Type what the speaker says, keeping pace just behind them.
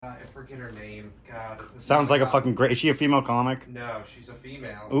forget her name. God. Sounds like a fucking great... Is she a female comic? No, she's a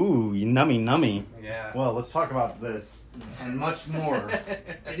female. Ooh, you nummy. Yeah. Well, let's talk about this and much more.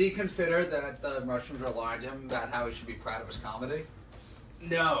 Did he consider that the Russians were lying to him about how he should be proud of his comedy?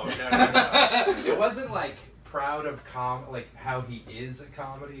 No. It wasn't like proud of like how he is a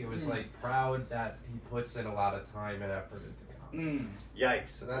comedy. It was like proud that he puts in a lot of time and effort into comedy. Yikes.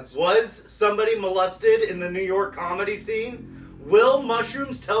 So that's Was somebody molested in the New York comedy scene? Will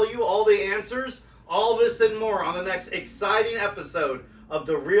mushrooms tell you all the answers? All this and more on the next exciting episode of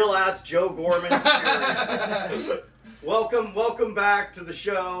the Real Ass Joe Gorman Experience. Welcome back to the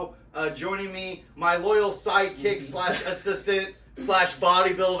show. Joining me, my loyal sidekick / assistant /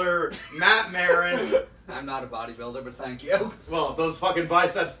 bodybuilder, Matt Marin. I'm not a bodybuilder, but thank you. Well, those fucking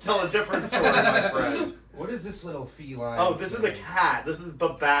biceps tell a different story, my friend. What is this little feline? Oh, this is a cat. This is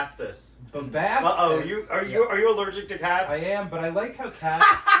Babastus. Babastus. Uh-oh, are you allergic to cats? I am, but I like how cats.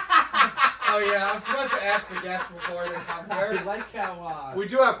 Oh yeah, I'm supposed to ask the guests before they come here. I like how We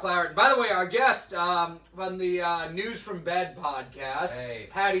do have clarity. By the way, our guest from the News from Bed podcast, Hey.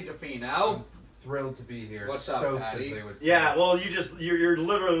 Paddy Defino. thrilled to be here. What's up, Stoked, Paddy? as they would say. Yeah, well, you're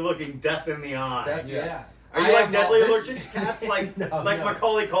literally looking death in the eye. Yeah. Are you I like am deadly not- allergic to cats, like No.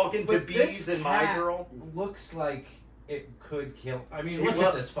 Macaulay Culkin to But bees this and My cat Girl? looks like it could kill. I mean, He look will-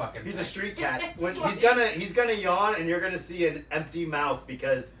 at this fucking. He's a thing. street cat. It's When like- he's gonna yawn, and you're gonna see an empty mouth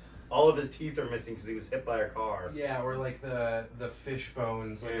because all of his teeth are missing because he was hit by a car. Yeah, or like the fish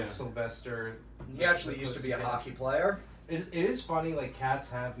bones, like Yeah. a Sylvester. He actually used to be a cat. hockey player. It is funny, like cats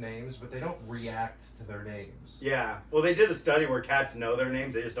have names, but they don't react to their names. Yeah. Well, they did a study where cats know their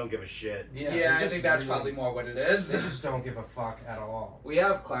names; they just don't give a shit. Yeah, they I just think that's really- probably more what it is. They just don't give a fuck at all. We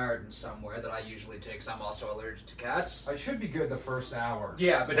have Claritin somewhere that I usually take because I'm also allergic to cats. I should be good the first hour.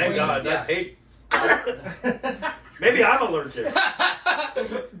 Yeah, but Thank God. yes. Hey, maybe I'm allergic.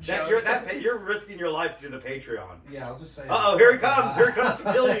 You're risking your life to do the Patreon. Yeah, I'll just say. Uh-oh, here he comes. Here he comes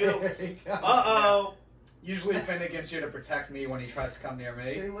to kill you. Here he comes. Uh-oh. Usually Finnegan's here to protect me when he tries to come near me.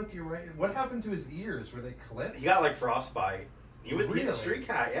 Hey, look, you're right. What happened to his ears? Were they clipped? He got like frostbite. He's Really? a street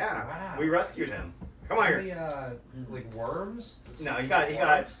cat, yeah. Wow. We rescued him. Come on here. Any, like worms? No,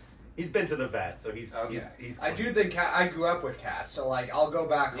 he's been to the vet, so he's I do think I grew up with cats, so like I'll go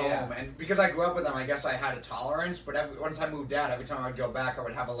back Yeah. home, and because I grew up with them, I guess I had a tolerance. But once I moved out, every time I'd go back, I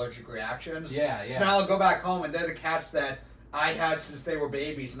would have allergic reactions. Yeah. So now I'll go back home, and they're the cats that I had since they were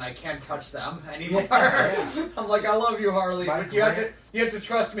babies, and I can't touch them anymore. Yeah. I'm like, I love you, Harley, My but you have to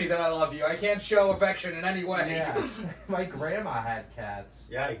trust me that I love you. I can't show affection in any way. Yeah. My grandma had cats.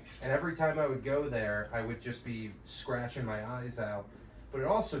 Yikes. And every time I would go there, I would just be scratching my eyes out. But it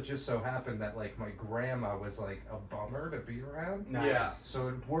also just so happened that, like, my grandma was, like, a bummer to be around. Nice. Yeah. So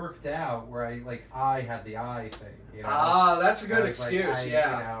it worked out where I had the eye thing, you know? Ah, that's a good I was like, excuse. you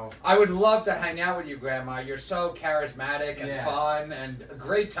know, I would love to hang out with you, Grandma. You're so charismatic and Yeah. fun and a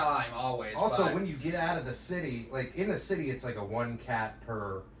great time always. also, but- when you get out of the city, like, in the city, it's like a one cat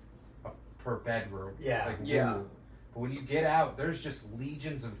per bedroom. Yeah. Like, Yeah. rule. But when you get out, there's just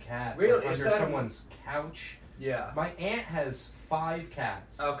legions of cats Really? like, Is under that- someone's couch. yeah. My aunt has 5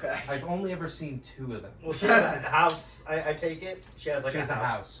 cats. Okay. I've only ever seen 2 of them. Well, she has a house, I take it? She has like She has a a house.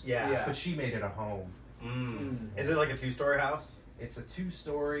 house. Yeah. Yeah. But she made it a home. Is it like a 2-story house? It's a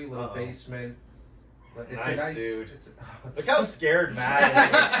 2-story little Uh-oh. basement. But it's Nice, a nice dude. It's Look how scared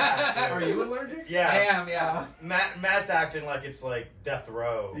Matt is. Are you allergic? Yeah. I am, yeah. Matt's acting like it's like death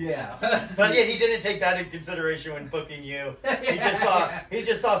row. Yeah. But yeah, he didn't take that in consideration when booking you. He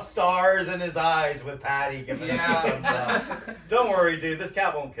just saw stars in his eyes with Paddy giving us the thumbs up. Don't worry, dude. This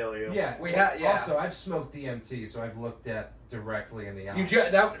cat won't kill you. Yeah. Yeah. Also, I've smoked DMT, so I've looked death directly in the eye.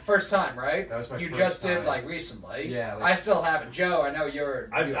 That first time, right? That was my You first just did time. like recently. Yeah, like- I still haven't. Joe, I know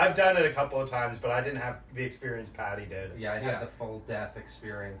I've done it a couple of times, but I didn't have the experience Paddy did. Yeah, I had Yeah. the full death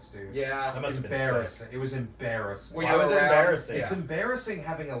experience, dude. Yeah. That must have been Embarrassing. It was embarrassing. Were Why you was it around? embarrassing? It's Yeah. embarrassing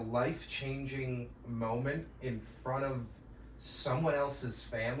having a life-changing moment in front of someone else's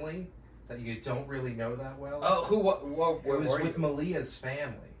family that you don't really know that well. Oh, what it was were with you? Malia's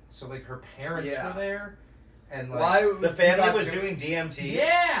family. So, like, her parents Yeah. were there, and like, Why? The you family guys was do- doing DMT.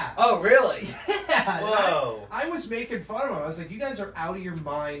 yeah. Oh, really? Yeah. Whoa. I was making fun of him. I was like, "You guys are out of your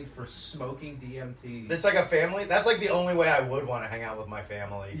mind for smoking DMT." It's like a family. That's like the only way I would want to hang out with my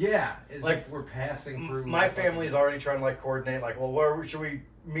family. Yeah, is Like, like we're passing through. My family's already trying to like coordinate. Like, well, where should we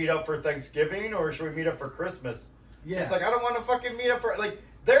meet up for Thanksgiving or should we meet up for Christmas? Yeah, It's like I don't want to fucking meet up for like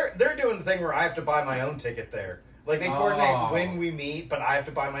they're doing the thing where I have to buy my own ticket there. Like they coordinate Oh. when we meet, but I have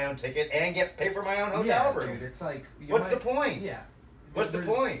to buy my own ticket and pay for my own hotel yeah, room. dude. It's like What's the point? Yeah. What's the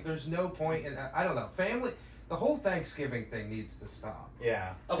point? There's no point in I don't know. the whole Thanksgiving thing needs to stop.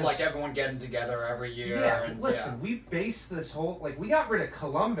 Yeah. Of like everyone getting together every year. Yeah, and, listen, we based this whole we got rid of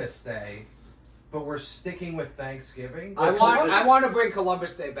Columbus Day, but we're sticking with Thanksgiving. I want to bring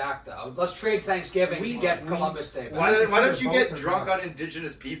Columbus Day back though. Let's trade Thanksgiving to get Columbus Day back. Why don't you get drunk on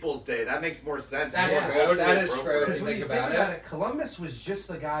Indigenous Peoples Day? That makes more sense. That's true. That is true. If you think about it, Columbus was just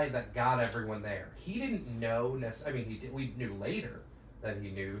the guy that got everyone there. He didn't know. I mean, we knew later that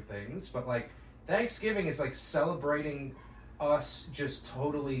he knew things, but like Thanksgiving is like celebrating us just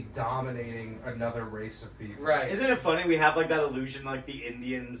totally dominating another race of people. Right? Isn't it funny? We have like that illusion, like the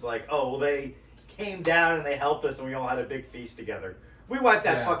Indians, like, oh, well, they came down and they helped us, and we all had a big feast together. We wiped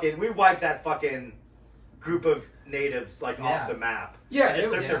that fucking group of natives off the map. Yeah,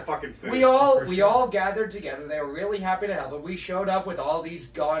 just took their fucking food. We all gathered together. They were really happy to help. But we showed up with all these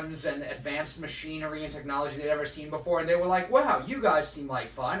guns and advanced machinery and technology they'd never seen before, and they were like, "Wow, you guys seem like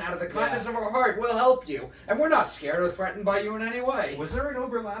fun. Out of the kindness of our heart, we'll help you, and we're not scared or threatened by you in any way." Was there an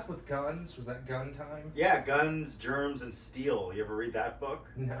overlap with guns? Was that gun time? Yeah, Guns, Germs, and Steel. You ever read that book?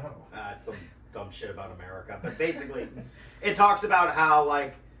 No. It's some dumb shit about America, but basically, it talks about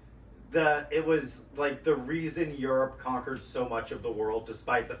how it was the reason Europe conquered so much of the world,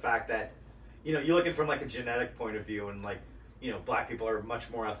 despite the fact that, you look at it from a genetic point of view, and black people are much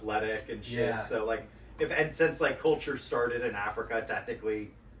more athletic and shit. Yeah. So since culture started in Africa,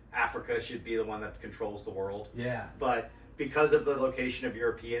 technically Africa should be the one that controls the world. Yeah. But because of the location of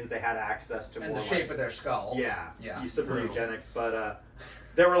Europeans, they had access to and more the shape of their skull. Yeah. Simple True. eugenics, but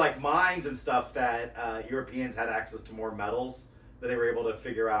there were mines and stuff that Europeans had access to more metals that they were able to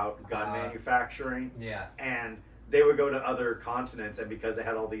figure out gun manufacturing. Yeah. And they would go to other continents, and because they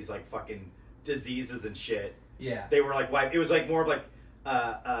had all these fucking diseases and shit, yeah, they were wiped. It was more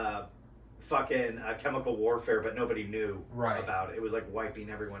of fucking chemical warfare, but nobody knew about it. It was wiping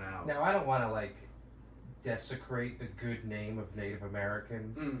everyone out. Now I don't want to desecrate the good name of Native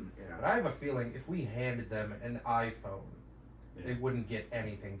Americans, but I have a feeling if we handed them an iPhone, they wouldn't get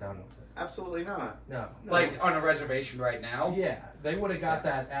anything done with it. Absolutely not. No. On a reservation right now? Yeah. They would have got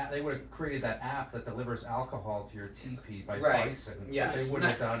that app. They would have created that app that delivers alcohol to your teepee by bison. Yes. They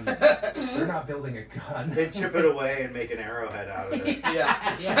wouldn't have done. They're not building a gun. They'd chip it away and make an arrowhead out of it.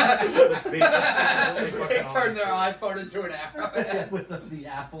 Yeah. They turn their iPhone into an arrowhead. With the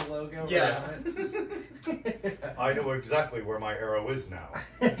Apple logo. Yes. I know exactly where my arrow is now.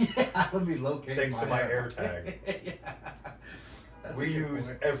 Yeah, let me locate. Thanks to my AirTag. Yeah. We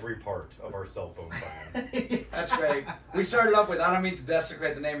use every part of our cell phone plan. That's great. We started up with, I don't mean to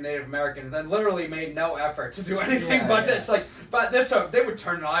desecrate the name of Native Americans, and then literally made no effort to do anything, they would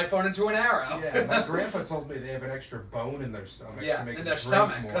turn an iPhone into an arrow. Yeah, my grandpa told me they have an extra bone in their stomach to make in them their drink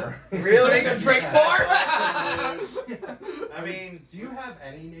stomach. more. Really? Make them drink more? I mean, do you have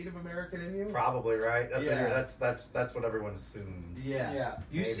any Native American in you? Probably, right? That's what everyone assumes. Yeah.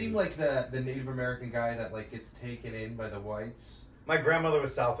 You seem like the Native American guy that gets taken in by the whites. My grandmother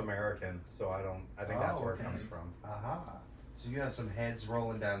was South American, so I think that's where it comes from. Aha. So you have some heads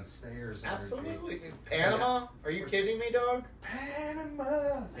rolling downstairs. Absolutely. Panama? Are you kidding me, dog?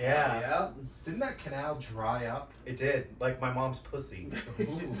 Panama. Yeah. Didn't that canal dry up? It did. Like my mom's pussy.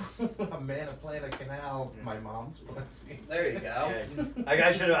 Ooh. A man playing a canal, my mom's pussy. There you go. Yeah, I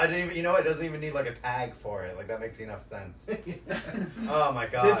didn't even, it doesn't even need a tag for it. That makes enough sense. Oh my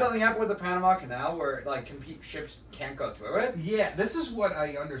god. Did something happen with the Panama Canal where ships can't go through it? Yeah, this is what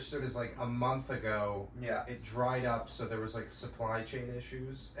I understood is a month ago. Yeah. It dried up, so there was supply chain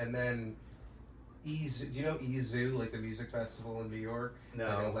issues, and then do you know EZoo, the music festival in New York?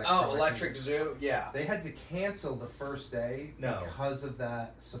 No. Electric Zoo? Yeah. They had to cancel the first day because of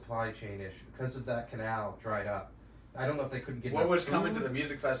that supply chain issue, because of that canal dried up. I don't know if they couldn't get what was coming to the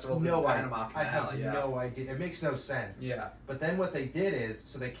music festival to the Panama Canal? I have no idea. It makes no sense. Yeah. But then what they did is,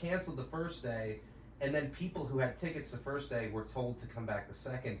 so they canceled the first day, and then people who had tickets the first day were told to come back the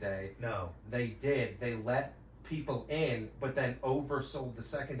second day. No. They did. They let people in, but then oversold the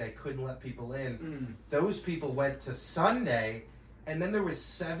second day, couldn't let people in. Those people went to Sunday, and then there was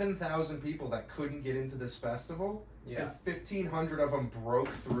 7,000 people that couldn't get into this festival. Yeah. And 1,500 of them broke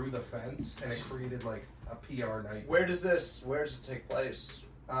through the fence, and it created a PR night. Where does it take place?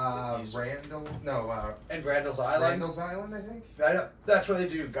 Randall? No, and Randall's Island? Randall's Island, I think. That's where they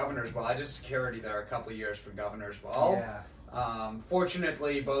do Governor's Ball. I did security there a couple of years for Governor's Ball. Yeah.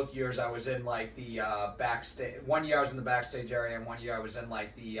 Fortunately, both years I was in the backstage. 1 year I was in the backstage area, and 1 year I was in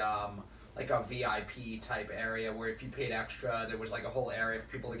the like a VIP type area where if you paid extra, there was like a whole area for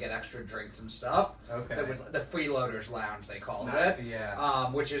people to get extra drinks and stuff. Okay. That was the Freeloaders Lounge, they called Nice. it. Yeah.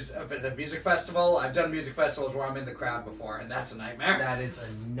 Which is a music festival. I've done music festivals where I'm in the crowd before, and that's a nightmare. That is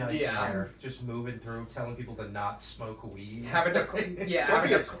a nightmare. Yeah. Just moving through, telling people to not smoke weed. Having to, Don't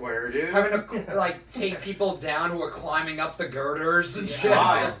be a square, dude. having to like take people down who are climbing up the girders and Yeah.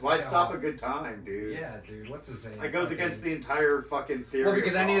 shit. Why Yeah. stop a good time, dude? Yeah, dude. What's his name? It goes against the entire fucking theory. Well,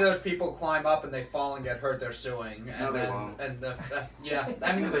 because of any of rock. those people climb up and they fall and get hurt, they're suing. And No, they then, won't. And yeah,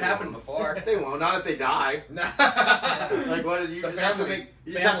 I mean, No, this they happened won't. before. They won't. Not if they die. Like what? You The just have to family- make.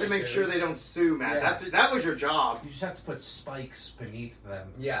 You just have to family make sure sues. they don't sue, man. Yeah. That was your job. You just have to put spikes beneath them.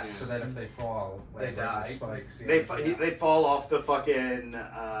 Yes. So that if they fall, They like, die. the spikes. They they fall off the fucking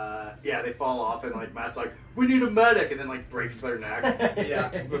they fall off and like Matt's like, we need a medic, and then like breaks their neck Yeah.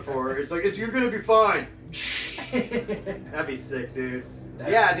 before it's like you're gonna be fine. That'd be sick, dude.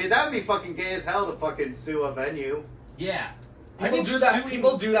 That's Yeah, just- dude, that would be fucking gay as hell to fucking sue a venue. Yeah. People do that.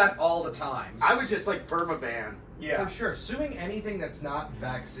 People do that all the time. I would just like permaban. Yeah. For sure. Suing anything that's not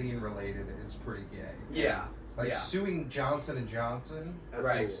vaccine related is pretty gay. Yeah. Like Yeah. suing Johnson and Johnson, That's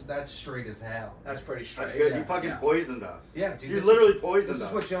Right. cool. that's straight as hell. That's pretty straight. That's good. Yeah. You fucking Yeah. poisoned us. Yeah, dude, You this literally This poisoned is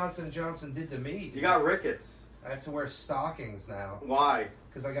us. what Johnson and Johnson did to me. You dude. got rickets. I have to wear stockings now Why?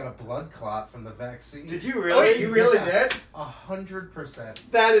 because I got a blood clot from the vaccine. Did you Oh, really? you really Yeah. did?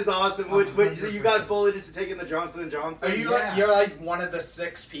 100%. That is awesome. So you 100%. got bullied into taking the Johnson and Johnson? Are you Yeah. like, you're like one of the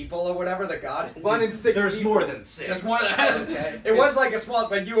 6 people or whatever that got it? 1 in 6 There's people. more than 6. There's one. Okay. It was like a small,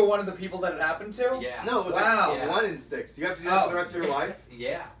 but you were one of the people that it happened to. Yeah. No, it was Wow. like 1 in 6. You have to do that for the rest of your life?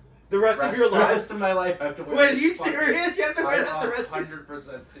 Yeah. The rest of your The life? rest of my life I have to wear. Wait, are this you fucking- serious? You have to wear that the rest of your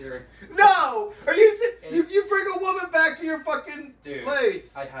 100% serious. No! Are you serious? You It's- bring a woman back to your fucking Dude,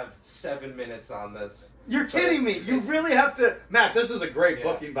 place. I have 7 minutes on this. You're So kidding me. it's- You it's- really have to... Matt, this is a great Yeah.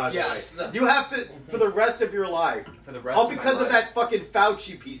 booking, by the Yes. way. You have to, for the rest of your life. For the rest All of my because of life. that fucking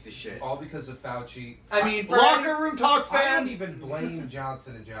Fauci piece of shit. All because of Fauci. I mean, for Locker room talk I don't fans. even blame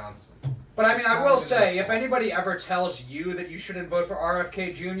Johnson and Johnson. But I mean, I It's will not say, even if their anybody ever tells you that you shouldn't vote for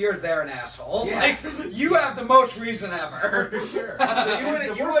RFK Jr., they're an asshole. Yeah. Like, you have the most reason ever. For sure. you And wouldn't-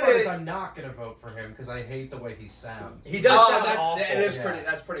 the you worst part is wouldn't- I'm not going to vote for him because I hate the way he sounds. He does sound awful. It is Yeah. pretty.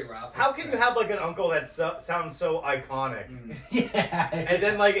 That's pretty rough. How can you have like an uncle that sounds so iconic, Yeah. and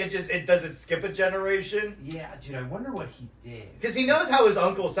then like it does it skip a generation? Yeah, dude, I wonder what he did. Because he knows how his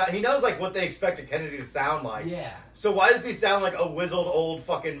uncle sound. He knows like what they expected Kennedy to sound like. Yeah. So why does he sound like a wizzled old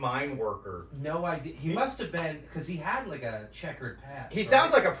fucking mine worker? No idea. He must have been, because he had like a checkered past. He right?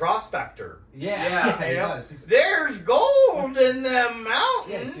 sounds like a prospector. Yeah, Yeah, he you know? does. He's, There's gold in them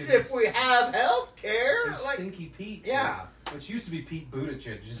mountains Yes, if we have health care. he's Like, Stinky Pete. yeah. Which used to be Pete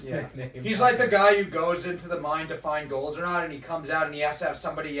Buttigieg's Yeah. nickname. He's like the guy who goes into the mine to find gold or not, and he comes out and he has to have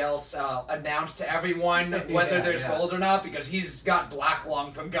somebody else announce to everyone whether Yeah, there's yeah. gold or not because he's got black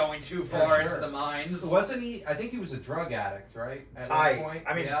lung from going too For far sure. into the mines. Wasn't he? I think he was a drug addict, right? At tight. one point.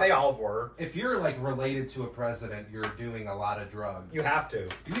 I mean, Yeah. they all were. If you're like related to a president, you're doing a lot of drugs. You have to.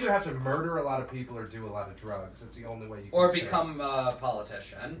 You either have to murder a lot of people or do a lot of drugs. That's the only way you can. Or say. become a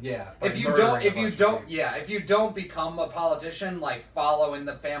politician. Yeah. If by you murdering don't, a if you bunch of don't, people. yeah, if you don't become a politician, like follow in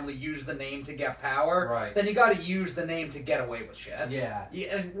the family, use the name to get power, Right. then you got to use the name to get away with shit. Yeah.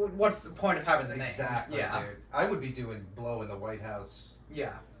 Yeah, and what's the point of having the name? Exactly. Yeah. Dude. I would be doing blow in the White House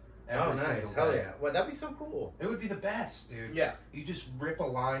Yeah. every Oh, nice. single Hell day. yeah. Well, that'd be so cool. It would be the best, dude. Yeah. You just rip a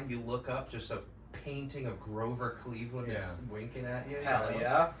line, you look up, just a painting of Grover Cleveland is winking at you. Hell you know?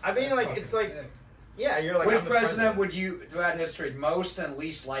 yeah. I mean, That's like, fucking it's like, sick. yeah, you're like, Which I'm the president would you, throughout history, most and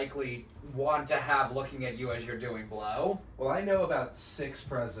least likely want to have looking at you as you're doing blow? Well, I know about 6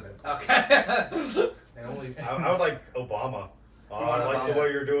 presidents. Okay. And only. I would like Obama. I want like Obama. the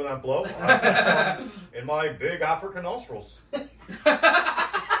way you're doing that blow. In my big African nostrils.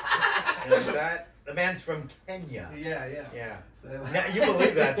 And that the man's from Kenya. Yeah, yeah. Yeah. Now, you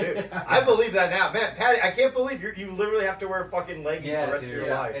believe that too. I believe that now, man. Patty, I can't believe you literally have to wear fucking leggings Yeah, the rest dude. of your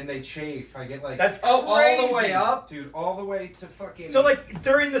yeah. life. And they chafe. I get like. That's Oh, all the way crazy. up? Dude, all the way to fucking. So like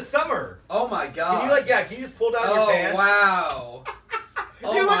during the summer, Oh my god. can you can you just pull down your Oh pants? wow.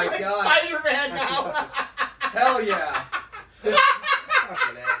 Oh you my look like god. Spider-Man now. Hell yeah. This,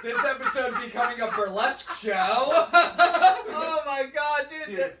 Fucking A. this episode's becoming a burlesque show. Oh my god,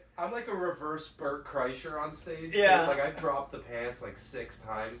 dude. Dude, I'm like a reverse Burt Kreischer on stage. Yeah. Dude. Like I've dropped the pants like 6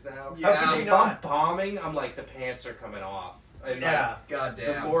 times now. Yeah. How could you If I'm not? bombing, I'm like the pants are coming off. And, Yeah. God the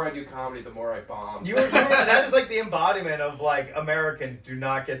damn. more I do comedy, the more I bomb. That is like the embodiment of like Americans do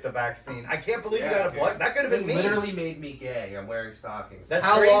not get the vaccine. I can't believe you got a dude. blood. That could have been It me. literally made me gay. I'm wearing stockings. That's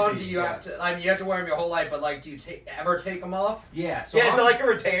How crazy. long do you Yeah. have to? I mean, you have to wear them your whole life, but like, do you ever take them off? Yeah. So Yeah, is I'm- it like a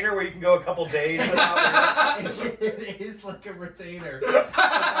retainer where you can go a couple days without It is like a retainer.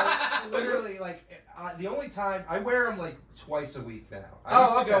 Literally, like the only time I wear them like twice a week now. I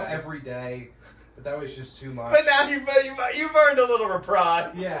used to go okay. every day, but that was just too much. But now you've earned a little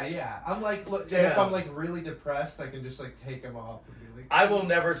reprieve. Yeah. I'm like, look, and Damn. if I'm like really depressed, I can just like take them off and be like, I will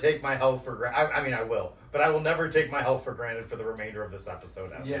never take my health for granted. I mean, I will, but I will never take my health for granted for the remainder of this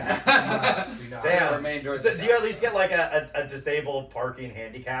episode. Ever. yeah. Do not. Damn. The remainder of So this do you at least episode. get like a disabled parking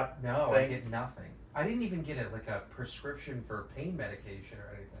handicap? No, thing? I get nothing. I didn't even get a prescription for pain medication or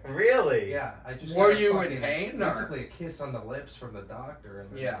anything. Really? Yeah, I just Were got a you in fucking- pain, or- Basically, a kiss on the lips from the doctor,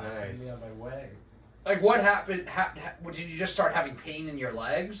 and then Yeah. send Nice. me on my way. Like, what happened? Did you just start having pain in your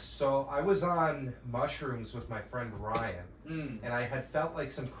legs? So I was on mushrooms with my friend Ryan, Mm. and I had felt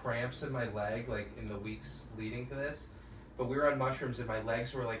like some cramps in my leg, like in the weeks leading to this. But we were on mushrooms, and my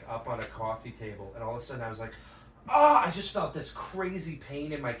legs were like up on a coffee table, and all of a sudden I was like, I just felt this crazy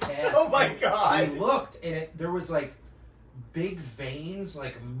pain in my calf. Oh my And God. we looked, and there was like big veins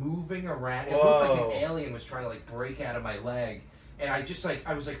like moving around. It looked like Whoa. an alien was trying to like break out of my leg. And I just like,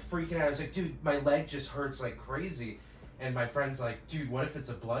 I was like freaking out. I was like, dude, my leg just hurts like crazy. And my friend's like, dude, what if it's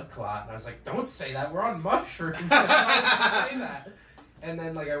a blood clot? And I was like, don't say that. We're on mushrooms. Why would you say that? And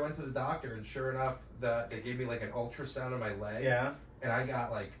then like I went to the doctor, and sure enough, they gave me like an ultrasound of my leg. Yeah. And I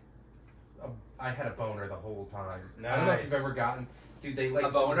got like, I had a boner the whole time. I don't know if Nice. you've ever gotten, dude, they like A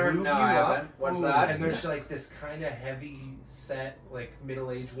boner? lube No, you I up. haven't. What's that? And there's like this kind of heavy set, like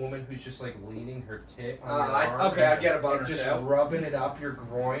middle-aged woman who's just like leaning her tit on your arm. I get a and boner just too. rubbing it up your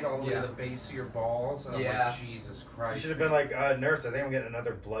groin all the way Yeah. to the base of your balls. And I'm Yeah. like, Jesus You Christ. should have been like, nurse, I think I'm getting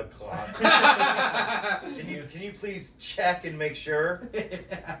another blood clot. Can you please check and make sure?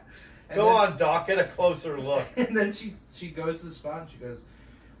 Yeah. And Go then- on, doc, get a closer look. And then she goes to the spot and she goes,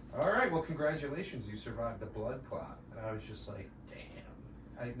 all right, well, congratulations, you survived a blood clot. And I was just like,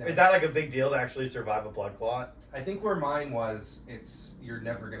 damn. Is that like a big deal to actually survive a blood clot? I think where mine was, you're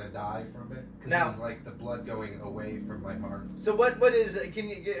never gonna die from it because Now- it was like the blood going away from my heart. So what is can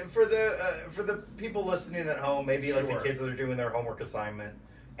you for the people listening at home, maybe like the Sure. kids that are doing their homework assignment,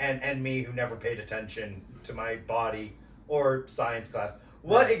 and me who never paid attention to my body or science class.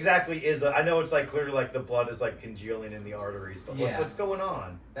 What Right. exactly is I know it's like clearly like the blood is like congealing in the arteries, but Yeah. what's going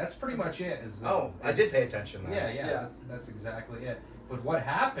on? That's pretty much it. I did pay attention then. Yeah. That's exactly it. But what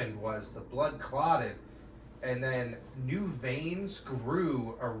happened was the blood clotted, and then new veins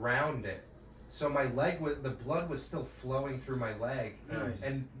grew around it. So my the blood was still flowing through my leg, Nice.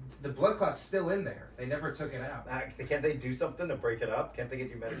 and the blood clot's still in there. They never took it out. Can't they do something to break it up? Can't they get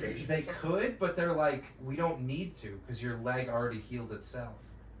you medication? They could, but they're like, we don't need to because your leg already healed itself.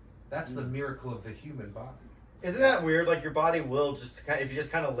 That's the miracle of the human body. Isn't that weird? Like your body will just if you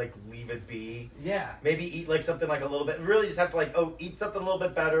just kind of like leave it be. Yeah. Maybe eat like something like a little bit. Really, just have to like eat something a little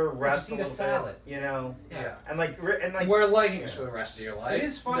bit better. Rest just eat a a little salad. bit. You know. Yeah. And like Wear leggings Yeah. for the rest of your life. It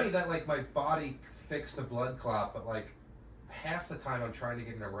is funny that like my body fixed a blood clot, but like half the time I'm trying to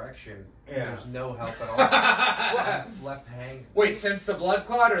get an erection, Yeah. there's no help at all. I'm left hanging. Wait, since the blood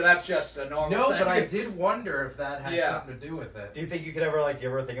clot, or that's just a normal No, thing? but I did wonder if that had Yeah. something to do with it. Do you think you could ever do you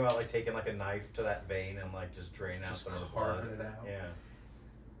ever think about like taking like a knife to that vein and like just drain out Just some of the blood? carving it out.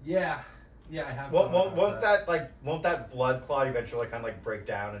 Yeah. Yeah, I have. Won't, thought won't, about won't that blood clot eventually kind of like break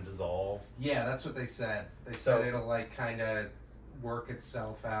down and dissolve? Yeah, that's what they said. They So- said it'll like kind of work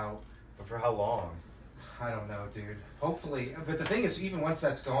itself out. But for how long? I don't know, dude. Hopefully, but the thing is, even once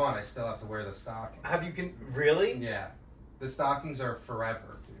that's gone, I still have to wear the stockings. Really? Yeah, the stockings are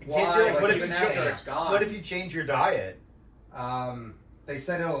forever, dude. You can't Why? do like, Like, what if even you after change? it's gone? What if you change your diet? They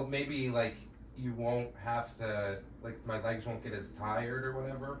said it'll maybe like you won't have to like my legs won't get as tired or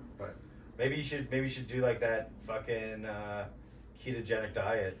whatever. But Maybe you should do like that fucking ketogenic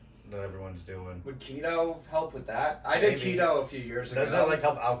diet that everyone's doing. Would keto help with that? I did Maybe. keto a few years ago. Doesn't that like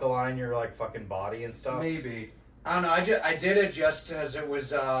help alkaline your like fucking body and stuff? maybe I don't know. I did it just as it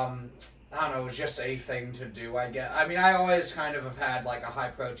was. I don't know. It was just a thing to do. I guess. I mean, I always kind of have had like a high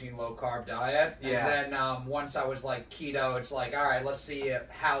protein, low carb diet. Yeah. And then once I was like keto, it's like, all right, let's see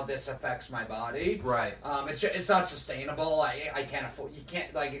how this affects my body. right. It's not sustainable. I can't afford. You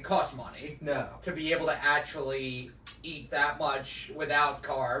can't like it costs money No. to be able to actually eat that much without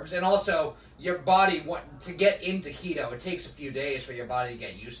carbs, and also your body to get into keto. It takes a few days for your body to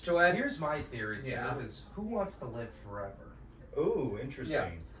get used to it. Here's my theory too: Yeah. is who wants to live forever? Ooh, interesting. Yeah.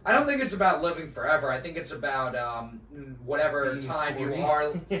 I don't think it's about living forever. I think it's about whatever Being time 40. you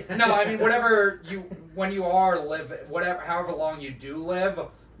are. No, I mean when you are however long you do live.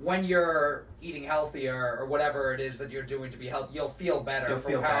 When you're eating healthier or whatever it is that you're doing to be healthy, you'll feel better You'll for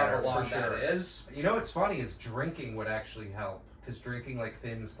feel however better, long for that sure. is. You know what's funny is drinking would actually help because drinking like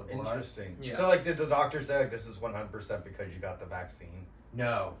thins the blood. Interesting. Yeah. So, like, did the doctor say, like, this is 100% because you got the vaccine?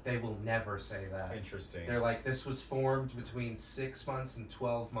 No, they will never say that. Interesting. They're like, this was formed between 6 months and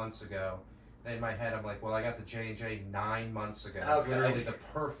 12 months ago. And in my head, I'm like, well, I got the J&J 9 months ago. Okay. Literally the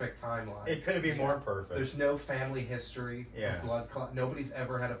perfect timeline. It couldn't be more perfect. There's no family history of blood clot. Nobody's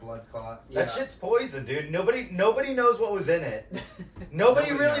ever had a blood clot. Yeah. That shit's poison, dude. Nobody knows what was in it. Nobody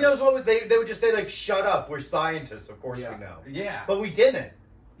Nobody really knows what was. They would just say, like, shut up. We're scientists. Of course Yeah. we know. Yeah. But we didn't.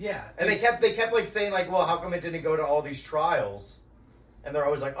 Yeah. And they kept like saying, like, well, how come it didn't go to all these trials? And they're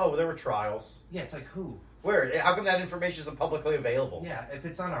always like, oh, there were trials. Yeah, it's like, who? Where? How come that information isn't publicly available? Yeah, if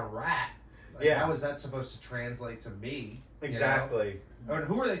it's on a rat, like, Yeah. how is that supposed to translate to me? Exactly. You know? And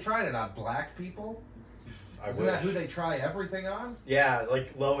who are they trying it on? Black people? I Isn't wish. that who they try everything on? Yeah,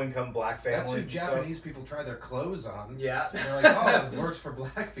 like low-income black That's families who and Japanese people try their clothes on. Yeah. They're like, oh, it works for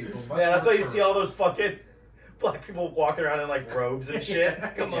black people. stuff. Must Yeah, that's work why you for- see all those fucking black people walking around in, like, robes and shit.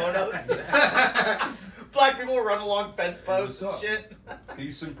 Yeah. Kimonos. Black people run along fence posts and What's up? shit.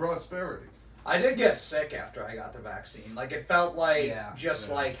 Peace and prosperity. I did get sick after I got the vaccine. Like, it felt like Yeah. just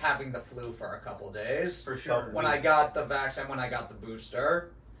Yeah. like having the flu for a couple days. For sure. When I got the vaccine, when I got the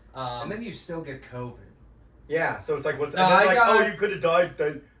booster. And then you still get COVID. Yeah, so it's like, what's No, and they're I like, got- oh, you could have died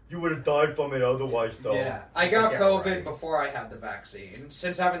then. You would have died from it otherwise, though. Yeah. I got Yeah, COVID right. before I had the vaccine.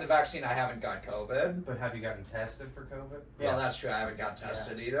 Since having the vaccine, I haven't got COVID. But have you gotten tested for COVID? Well, that's true. I haven't got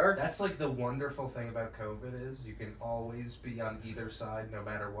tested either. That's like the wonderful thing about COVID is you can always be on either side no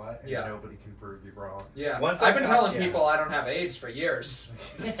matter what, and Yeah. nobody can prove you wrong. Yeah. Once I've I been got- telling yeah. people I don't have AIDS for years.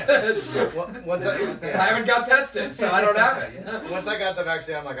 Once I haven't got tested, so I don't have it. Once I got the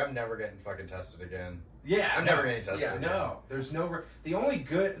vaccine, I'm like, I'm never getting fucking tested again. Yeah, I'm never getting tested Yeah, again. No, there's no. The only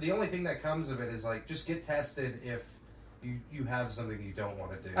thing that comes of it is like just get tested if you have something you don't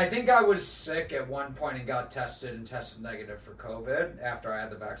want to do. I think I was sick at one point and got tested and tested negative for COVID after I had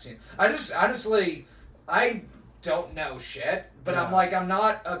the vaccine. I just honestly, I don't know shit, but Yeah. I'm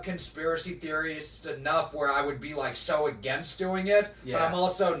not a conspiracy theorist enough where I would be like so against doing it, but Yeah. I'm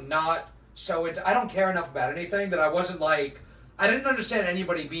also not so I don't care enough about anything that I wasn't like. I didn't understand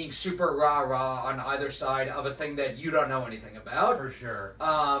anybody being super rah-rah on either side of a thing that you don't know anything about. for sure.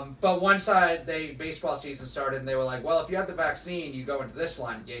 But once baseball season started, and they were like, well, if you have the vaccine, you go into this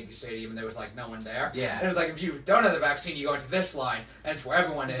line at Yankee Stadium, and there was like no one there. Yeah. And it was like, if you don't have the vaccine, you go into this line, and it's where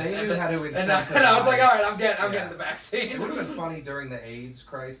everyone is. They and, knew how to and I was like, all right, I'm getting Yeah. the It vaccine. would have been funny during the AIDS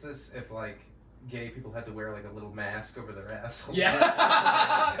crisis if like gay people had to wear like a little mask over their asshole.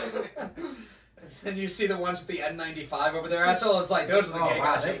 Yeah. And you see the ones with the N95 over their asshole. It's like those are the Oh, gay wow,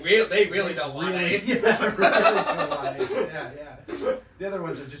 guys they- who they really don't want Really? AIDS. Yeah, really don't want AIDS. Yeah. The other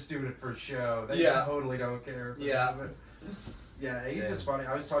ones are just doing it for show. They Yeah. totally don't care. Yeah. Yeah, AIDS Yeah. is funny.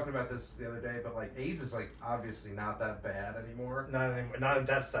 I was talking about this the other day, but like AIDS is like obviously not that bad anymore. Not anymore. Not a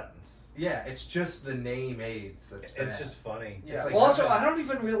death sentence. Yeah, it's just the name AIDS that's bad. It's just funny. Yeah. It's like Well, also, nothing- I don't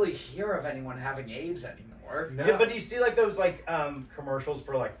even really hear of anyone having AIDS anymore. No. Yeah, but do you see like those like commercials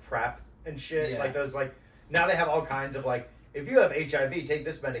for like PrEP and shit? Yeah. Like those like now they have all kinds of like if you have HIV, take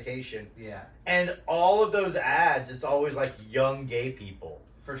this medication. Yeah, And all of those ads, it's always like young gay people.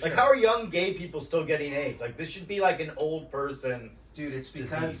 for sure. Like how are young gay people still getting AIDS? Like this should be like an old person. Dude, it's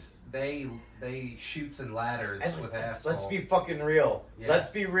because disease. they shoots and ladders And with let's assholes. be fucking real. Yeah. Let's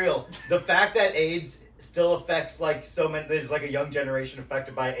be real. The fact that AIDS still affects like so many, there's like a young generation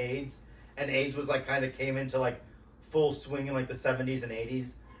affected by AIDS, and AIDS was like kind of came into like full swing in like the 70s and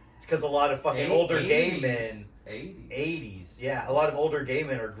 80s. It's because a lot of fucking older gay 80s. men. 80s, yeah. A lot of older gay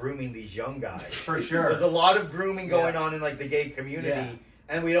men are grooming these young guys. For sure. There's a lot of grooming going on in like the gay community, Yeah.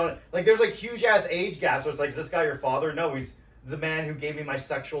 and we don't like. There's like huge ass age gaps. Where it's like, is this guy your father? No, he's the man who gave me my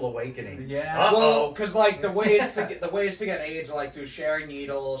sexual awakening. Yeah. Uh-oh. Well, because like the ways to get AIDS are like through sharing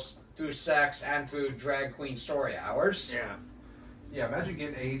needles, through sex, and through drag queen story hours. Yeah. Yeah, imagine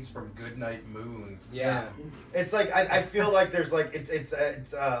getting AIDS from Goodnight Moon. Yeah. It's like I feel like there's like it's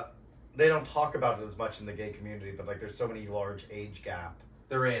they don't talk about it as much in the gay community, but like there's so many large age gap.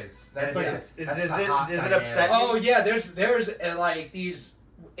 There is. That's And like it's- that's does the it- hot does it dynamic. upset Oh yeah, there's like these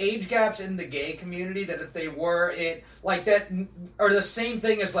age gaps in the gay community that if they were in like that are the same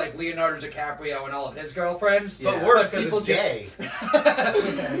thing as like Leonardo DiCaprio and all of his girlfriends, Yeah. But worse But people because it's gay.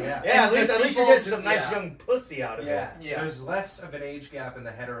 Yeah. Yeah, at least And you people get just- some nice yeah. young pussy out of Yeah. it. Yeah. There's less of an age gap in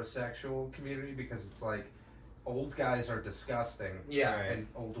the heterosexual community because it's like old guys are disgusting. Yeah. Right. And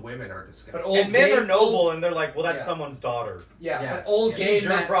old women are disgusting. But old And men gay- are noble, old- and they're like, well, that's Yeah. someone's daughter. Yeah, Yes, but old yes. gay It's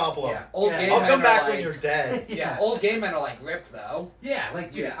your men. problem. Yeah, old Yeah. gay I'll men come are back like, when you're dead. Yeah, old gay men are like ripped though. Yeah,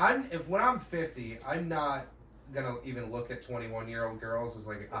 like dude, Yeah. when I'm 50, I'm not gonna even look at 21-year-old girls as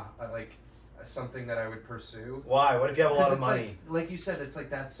like something that I would pursue. Why? What if you have a lot of Because it's money? like you said, it's like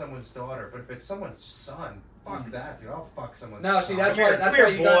that's someone's daughter. But if it's someone's son, fuck that, dude. I'll fuck someone's No, son. see, that's Come why. here, That's come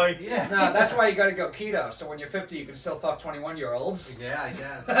why here, you got. boy. Yeah. No, that's why you got to go keto. So when you're 50, you can still fuck 21-year-olds. Yeah, I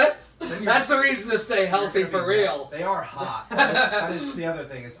guess. That's the reason to stay healthy You're gonna for be real. mad. They are hot. That is the other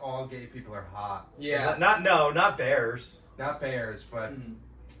thing. Is all gay people are hot. Yeah. Not bears. Not bears, but Mm.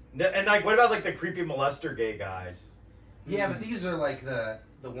 And like, what about like the creepy molester gay guys? yeah, but these are like the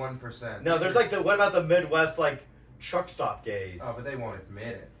 1%. No, These there's are- like what about the Midwest like truck stop gays? Oh, but they won't admit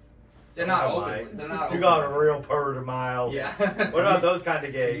it. They're not Oh, openly. my. They're not. You got a openly. real purr to mile. Yeah. What about those kind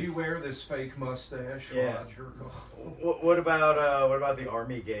of Can gays? you wear this fake mustache? Yeah. while I jerk off? What about the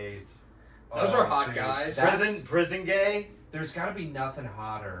army gays? Those Oh, are hot dude, guys. that's- Prison gay? There's got to be nothing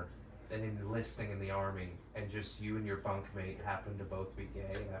hotter than enlisting in the army and just you and your bunkmate happen to both be gay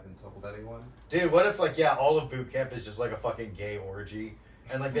and haven't told anyone. Dude, what if like all of boot camp is just like a fucking gay orgy?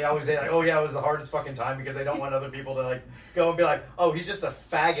 And like they always say like, oh yeah, it was the hardest fucking time because they don't want other people to like go and be like, oh, he's just a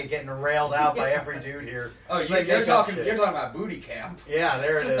faggot getting railed out by every dude here. Oh, It's you're, like you're make up talking. shit. You're talking about booty camp. Yeah,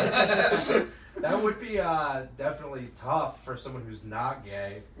 there it is. That would be definitely tough for someone who's not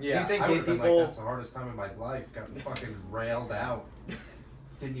gay. Yeah. Do you think I gay would have been people? like, that's the hardest time of my life. Got fucking railed out.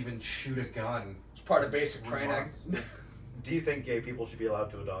 Didn't even shoot a gun. It's part of basic 3 training. months. Do you think gay people should be allowed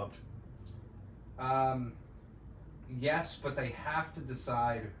to adopt? Yes, but they have to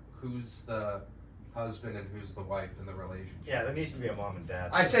decide who's the husband and who's the wife in the relationship. Yeah, there needs to be a mom and dad.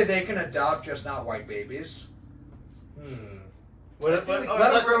 I say they can adopt, just not white babies. What if, I feel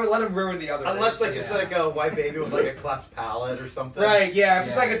like- Let them ruin the other. unless like races. it's like a white baby with like a cleft palate or something. Right, yeah. If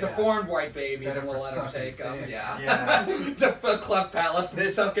it's Yeah, like a yeah. deformed white baby, Better then we'll for let them sucking take them. dick. Yeah. Yeah. To a cleft palate from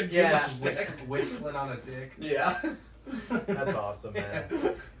This- sucking too yeah. much dick. Whistling on a dick. Yeah. That's awesome,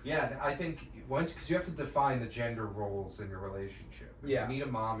 man. Yeah, I think because you have to define the gender roles in your relationship. Yeah. You need a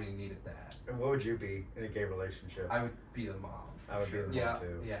mom and you need a dad. And what would you be in a gay relationship? I would be the mom. for I would sure. be the Yeah. mom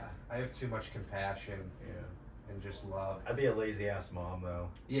too. Yeah, I have too much compassion Yeah. and just love. I'd be a lazy ass mom though.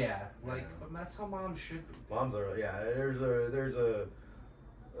 Yeah, like Yeah. but that's how moms should be. Moms are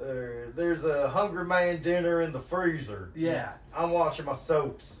there's a Hungry Man dinner in the freezer. Yeah. I'm watching my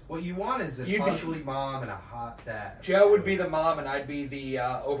soaps. What you want is a You'd be- ugly mom and a hot dad. Joe would be the mom, and I'd be the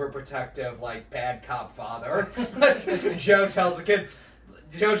overprotective, like bad cop father. Joe tells the kid.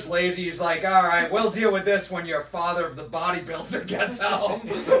 Joe's lazy. He's like, "All right, we'll deal with this when your father of the bodybuilder gets home."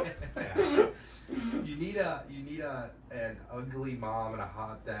 Yeah. You need an ugly mom and a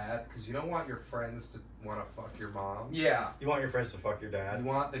hot dad because you don't want your friends to want to fuck your mom. Yeah. You want your friends to fuck your dad? You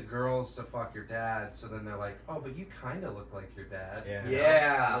want the girls to fuck your dad, so then they're like, "Oh, but you kind of look like your dad." Yeah.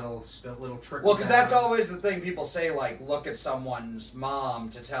 Yeah. Little trick. Well, because that's always the thing people say, like, look at someone's mom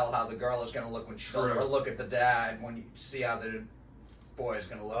to tell how the girl is going to look when she's older, True. or look at the dad when you see how the boy is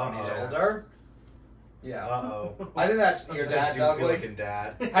going to look when he's Uh-oh. older. Yeah. Uh-oh. I think that's your Just a dad's doofy ugly. looking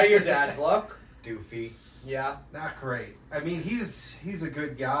dad. How do your dads look? Doofy. Yeah. Not great. I mean, he's a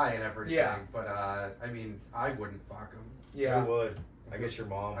good guy and everything. Yeah. But I mean, I wouldn't fuck him. Yeah. Who would? I guess your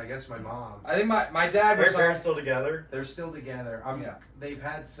mom. I guess my mom. I think my dad Are was your parents still together? They're still together. Yeah. They've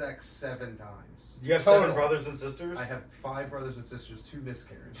had sex 7 times. You have Total. 7 brothers and sisters? I have 5 brothers and sisters, 2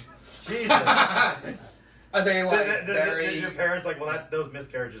 miscarriages. Jesus. Are they like Did very? your parents like, well, those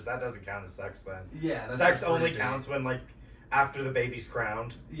miscarriages, that doesn't count as sex then? Yeah. that's Sex a only freebie. counts when, like, after the baby's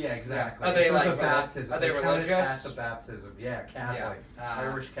crowned. Yeah, exactly. Are they, If there's like, a baptism? are they count it religious? At the baptism. Yeah, Catholic. Yeah.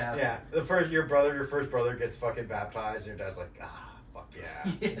 Irish Catholic. Yeah. Your first brother gets fucking baptized, and your dad's like, fuck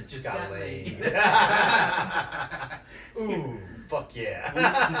yeah. Yeah, just got laid. Ooh, fuck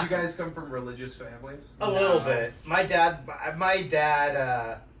yeah. Did you guys come from religious families? A little bit. My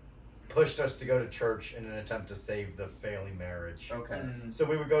dad pushed us to go to church in an attempt to save the failing marriage. Okay. Mm. So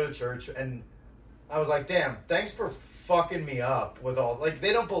we would go to church, and I was like, damn, thanks for fucking me up with all, like,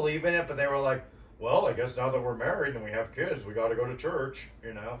 they don't believe in it, but they were like, well, I guess now that we're married and we have kids, we got to go to church,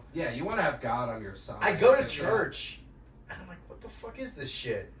 you know? Yeah, you want to have God on your side. I go to Yeah. church, and I'm like, what the fuck is this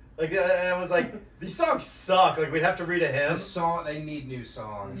shit? Like, and I was like, these songs suck. Like, we'd have to read a hymn. They need new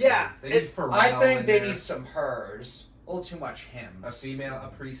songs. Yeah, They need Pharrell I think in they there. need some hers. A little too much hymns.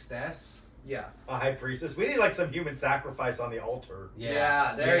 a priestess. Yeah. A high priestess. We need, like, some human sacrifice on the altar.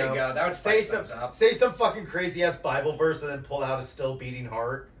 Yeah. There You you know, go. That would Say spice things up. some fucking crazy ass Bible verse and then pull out a still beating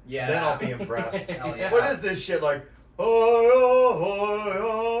heart. Yeah. Then I'll be impressed. Hell yeah. What is this shit like? Yeah.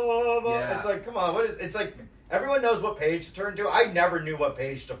 Yeah. It's like, come on, what is? It's like Everyone knows what page to turn to. I never knew what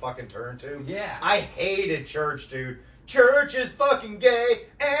page to fucking turn to. Yeah. I hated church, dude. Church is fucking gay,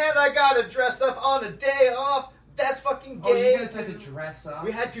 and I gotta dress up on a day off. That's fucking gay. Oh, you guys had to dress up?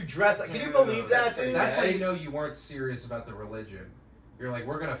 We had to dress up. Can you believe that, dude? That's how you know you weren't serious about the religion. You're like,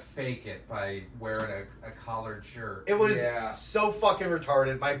 we're gonna fake it by wearing a collared shirt. It was so fucking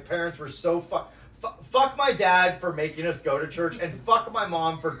retarded. My parents were so fuck my dad for making us go to church, and fuck my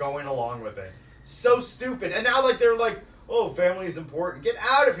mom for going along with it. So stupid. And now, like, they're like, oh, family is important. Get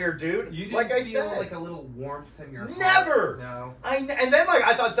out of here, dude. You didn't like I feel said, like a little warmth in your never. heart? No. And then, like,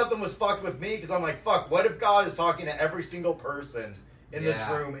 I thought something was fucked with me, because I'm like, fuck, what if God is talking to every single person in this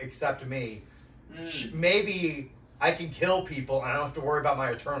room except me? Maybe I can kill people, and I don't have to worry about my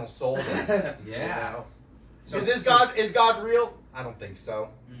eternal soul then. Yeah. You know? So, is God real? I don't think so.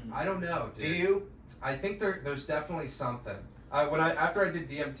 I don't know, dude. Do you? I think there's definitely something. After I did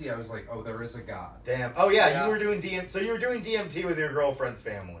DMT, I was like, oh, there is a God. Damn. Oh yeah, you were doing DMT. So you were doing DMT with your girlfriend's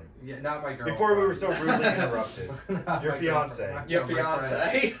family. Yeah, not my girlfriend. Before we were so rudely interrupted. Your fiance. Your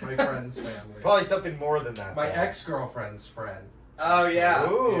fiance. My friend's family. Probably something more than that. My ex-girlfriend's friend. Oh yeah.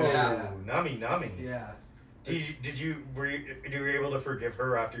 Ooh, yeah. nummy. Yeah. Were you able to forgive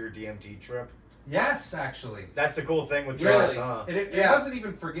her after your DMT trip? Yes, actually. That's a cool thing with Really? drugs, huh? It wasn't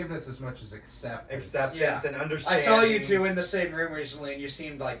even forgiveness as much as acceptance. Acceptance and I understanding. saw you two in the same room recently, and you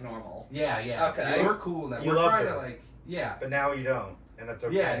seemed like normal. Yeah. Okay. Yeah, we're cool now. You We're loved trying her. to like, yeah. But now you don't, and that's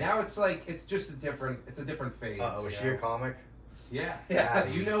okay. Yeah, now it's like it's just a different phase. Is she a comic? Yeah. Yeah.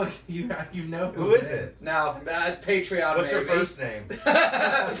 You know Who is it? No, Patreon. What's her maybe. first name?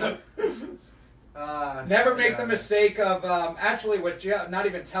 Never make the mistake of actually with Joe, not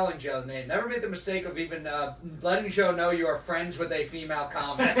even telling Joe the name. Never make the mistake of even letting Joe know you are friends with a female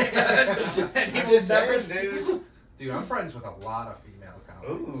comic. And he will never. Dude, I'm friends with a lot of female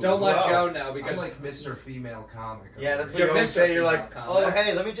comics. Ooh, Don't let who Joe else? know because I'm like Mr. Female Comic. Yeah, that's what You're you always Mr. say. You're like, Female oh, comic.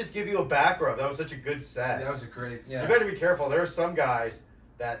 hey, let me just give you a back rub. That was such a good set. That was a great. Yeah. You better be careful. There are some guys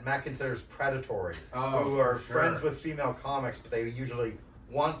that Matt considers predatory who are friends with female comics, but they usually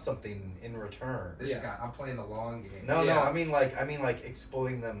want something in return. This guy, I'm playing the long game. No, I mean like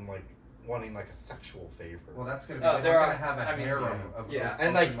exploiting them, like wanting like a sexual favor. Well, that's gonna be. Oh, I'm there gonna are- have a I mean, harem yeah. of Yeah.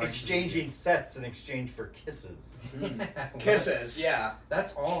 And like exchanging sets in exchange for kisses. Kisses, yeah.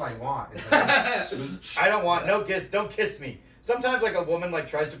 That's all I want. Is like smooch. I don't want no kiss. Don't kiss me. Sometimes like a woman like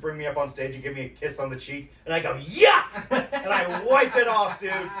tries to bring me up on stage and give me a kiss on the cheek, and I go yeah, and I wipe it off,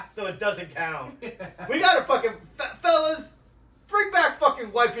 dude, so it doesn't count. We gotta fucking fellas. Bring back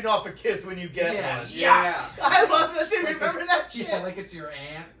fucking wiping off a kiss when you get one. Yeah. I love that. Dude, remember that shit? Yeah, like it's your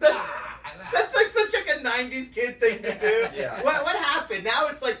aunt. That's like such like a 90s kid thing to do. Yeah. What happened? Now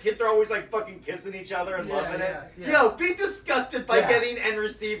it's like kids are always like fucking kissing each other and loving it. Yeah. Yo, be disgusted by getting and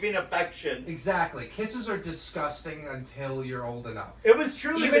receiving affection. Exactly. Kisses are disgusting until you're old enough. It was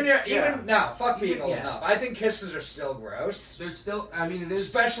truly Fuck being old enough. I think kisses are still gross. They're still. I mean, it is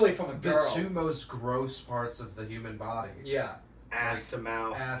Especially from a the girl. two most gross parts of the human body. Yeah. Ass to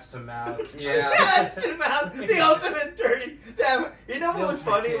mouth. Ass to mouth. Yeah. Ass to mouth. The ultimate dirty. Damn. You know what was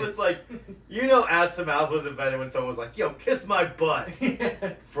funny? It was like, ass to mouth was invented when someone was like, yo, kiss my butt.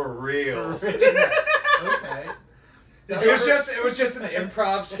 For real. Okay. It was just an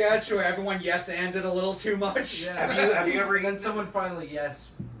improv sketch where everyone yes-anded a little too much. Yeah. Have you ever Then eaten someone finally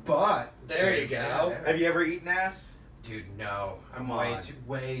but There you go. Yeah. Have you ever eaten ass? Dude, no. I'm Come way on.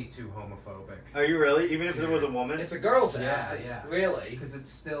 too homophobic. Are you really? Even if it was a woman? It's a girl's Yeah, ass. yeah. Really? Because it's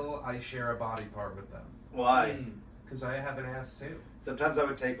still, I share a body part with them. Why? Because I have an ass too. Sometimes I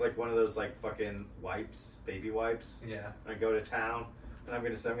would take like one of those like fucking wipes, baby wipes. Yeah. And I go to town, and I'm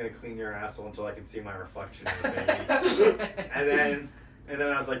gonna clean your asshole until I can see my reflection in the baby. and then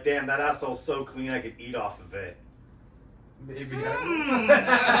I was like, damn, that asshole's so clean I could eat off of it. Maybe.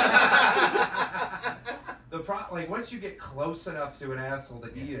 Like once you get close enough to an asshole to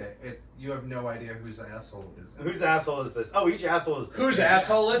eat it, you have no idea whose asshole it is. Whose asshole is this? Oh, each asshole is Whose distinct.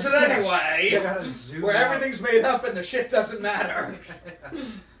 asshole is it You anyway? gotta zoom Where out. everything's made up and the shit doesn't matter.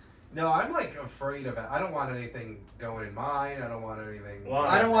 No, I'm like afraid of it. I don't want anything going in mine. I don't want anything. Why?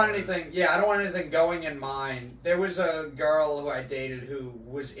 I don't want anything. Yeah, I don't want anything going in mine. There was a girl who I dated who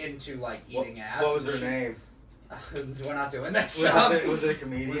was into like eating ass. What was her name? We're not doing this. Was it a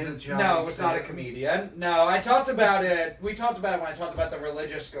comedian? Was it Johnny No, it was not a Sins? comedian. No, I talked about it. We talked about it when I talked about the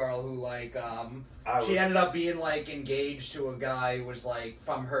religious girl who she ended up being like engaged to a guy who was like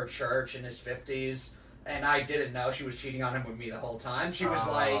from her church in his 50s. and I didn't know she was cheating on him with me the whole time. She was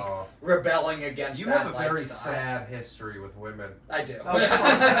Oh. like rebelling against You that have a very lifestyle. sad history with women. I do. Oh, come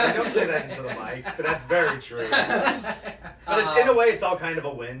on, man. Don't say that into the mic, but that's very true. But it's, in a way, it's all kind of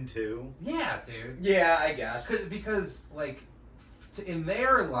a win, too. Yeah, dude. Yeah, I guess. Because like, in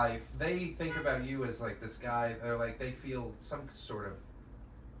their life, they think about you as like this guy. They're like, they feel some sort of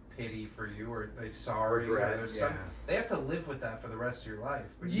pity for you, or they sorry. Or Regret, there's yeah. some. They have to live with that for the rest of your life.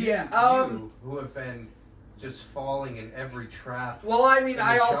 But Yeah, you who have been just falling in every trap. Well, I mean, in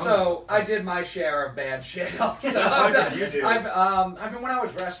I the also jungle. I did my share of bad shit. Also, What did you do? I mean, when I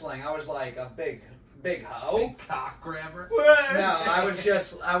was wrestling, I was like a big hoe. Big cock grabber. No, I was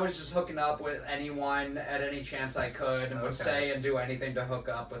just hooking up with anyone at any chance I could, and would Okay. say and do anything to hook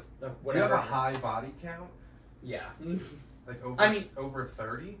up with Do you whatever. have a high body count? Yeah, Like over, I mean- over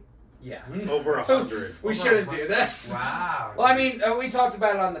 30? yeah. Over 100. We shouldn't do this. Wow. Well, I mean, we talked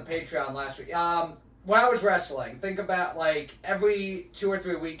about it on the Patreon last week. When I was wrestling, think about like every 2 or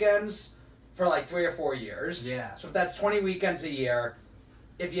 3 weekends for like 3 or 4 years. Yeah. So if that's 20 weekends a year,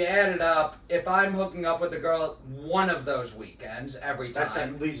 if you add it up, if I'm hooking up with a girl one of those weekends every That's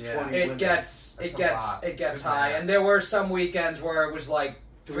time, at least Yeah. 20 it women. gets That's it a gets lot. it gets Good high. math. And there were some weekends where it was like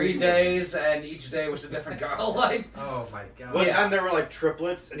 3 3 days, and each day was a different girl. Like, Oh my god. One Yeah. time there were like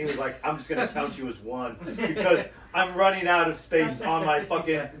triplets, and he was like, I'm just going to count you as one because I'm running out of space on my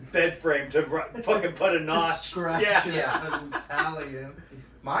fucking bed frame to fucking put a Just notch. scratch Yeah. it and tally it.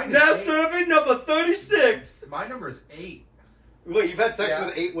 Mine is Now 8. serving number 36. My number is 8. Wait, you've had sex Yeah.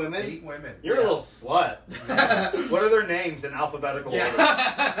 with 8 women? 8 women. You're Yeah. a little slut. What are their names in alphabetical order?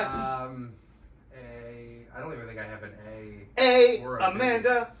 yeah. I don't even think I have an A. A. Or a B.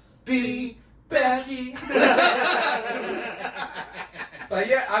 Amanda. B. Becky. But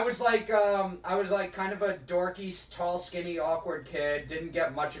yeah, I was like kind of a dorky, tall, skinny, awkward kid. Didn't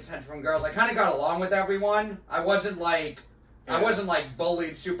get much attention from girls. I kind of got along with everyone. I wasn't like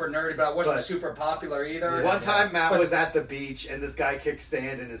bullied, super nerdy, but I wasn't But- super popular either. One time Matt But- was at the beach and this guy kicked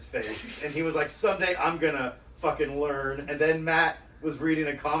sand in his face. And he was like, someday I'm gonna fucking learn. And then Matt was reading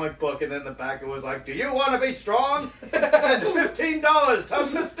a comic book and then the back it was like, do you want to be strong? Send $15 to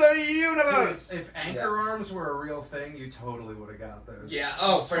Mr. Universe. Dude, if anchor arms were a real thing, you totally would have got those. Yeah.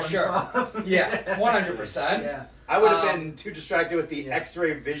 Oh, for sure. SpongeBob. Yeah, 100%. Yeah. I would have been too distracted with the Yeah.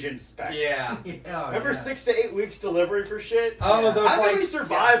 X-ray vision specs. Yeah. Yeah, Remember yeah. 6 to 8 weeks delivery for shit? Oh, Yeah. those How did like we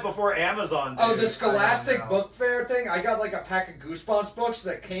survive before Amazon did? Oh, the Scholastic I don't know. Book Fair thing. I got like a pack of Goosebumps books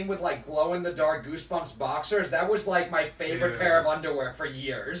that came with like glow in the dark Goosebumps boxers. That was like my favorite Dude. pair of underwear for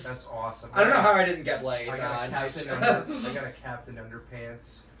years. That's awesome. I don't know how I didn't get laid I got, a in high Captain school. I got a Captain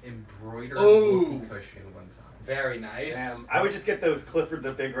Underpants embroidered Ooh. whoopee cushion one time. Very nice. Damn, I would just get those Clifford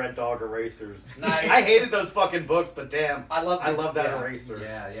the Big Red Dog erasers. Nice. I hated those fucking books, but damn, I love that yeah. eraser.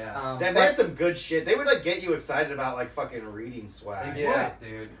 Yeah, yeah. Damn, they had some good shit. They would like get you excited about like fucking reading swag. They Yeah. would,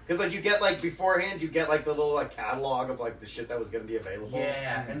 dude. Because like you get like beforehand, you get like the little like catalog of like the shit that was gonna be available.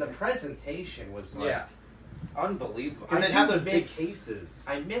 Yeah, and the presentation was like Yeah. unbelievable. And I they'd have do those miss- big cases.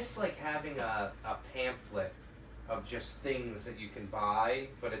 I miss like having a pamphlet of just things that you can buy,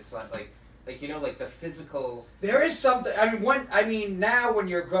 but it's like you know, like the physical. There is something. I mean, now when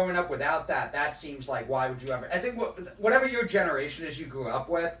you're growing up without that, that seems like why would you ever? I think whatever your generation is you grew up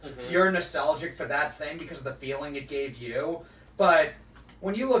with, Mhm. you're nostalgic for that thing because of the feeling it gave you. But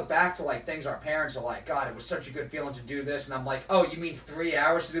when you look back to like things our parents are like, God, it was such a good feeling to do this, and I'm like, oh, you mean 3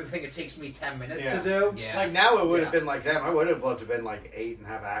 hours to do the thing it takes me 10 minutes Yeah. to do? Yeah. Like now it would have Yeah. been like, damn, I would have loved to have been like 8 and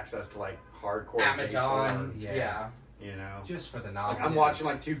have access to like hardcore gay Amazon, porn, yeah. you know. just for the Like novelty. I'm watching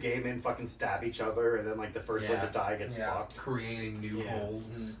like 2 gay men fucking stab each other, and then like the first one Yeah. to die gets Yeah. fucked. creating new Yeah.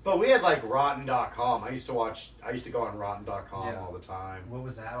 holds. But we had like Rotten.com. I used to go on Rotten.com Yeah. all the time. What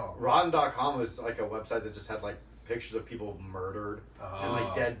was that all? Rotten.com was like a website that just had like pictures of people murdered and like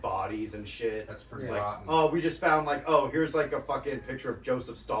Oh, dead bodies and shit. That's pretty Yeah. Like, rotten. oh, we just found like, oh, here's like a fucking picture of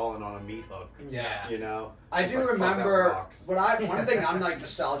Joseph Stalin on a meat hook. Yeah. You know? I It's do like, fuck, that remember rocks. one thing I'm like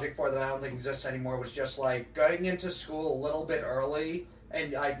nostalgic for that I don't think exists anymore was just like getting into school a little bit early,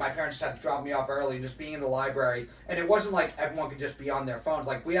 and my parents had to drop me off early, and just being in the library, and it wasn't like everyone could just be on their phones.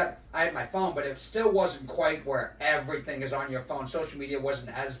 Like I had my phone, but it still wasn't quite where everything is on your phone. Social media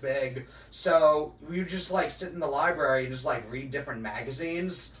wasn't as big, so we would just like sit in the library and just like read different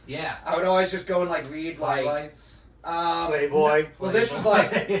magazines. Yeah. I would always just go and like read like Highlights. Playboy. Well, this was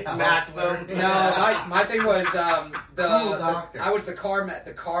like Maxim. no. My thing was Cool doctor. I was the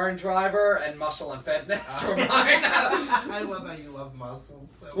car and driver, and muscle and fitness were mine. I love how you love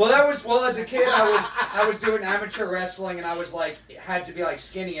muscles. So Well, as a kid, I was doing amateur wrestling, and I was like had to be like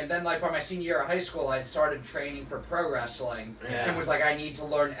skinny, and then like by my senior year of high school, I had started training for pro wrestling, and was like I need to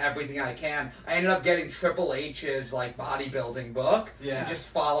learn everything I can. I ended up getting Triple H's like bodybuilding book, and just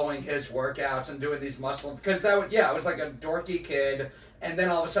following his workouts and doing these muscle because I was like a dorky kid, and then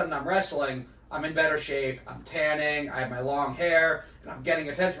all of a sudden I'm wrestling. I'm in better shape. I'm tanning. I have my long hair, and I'm getting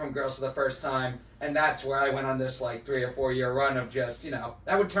attention from girls for the first time. And that's where I went on this like 3 or 4 year run of just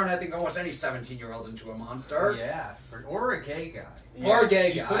that would turn I think almost any 17-year-old into a monster. Yeah, or a gay guy. Or a gay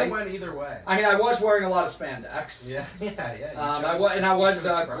You guy. could have went either way. I mean, I was wearing a lot of spandex. Yeah. I was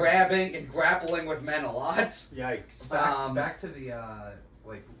grabbing and grappling with men a lot. Yikes. Back to the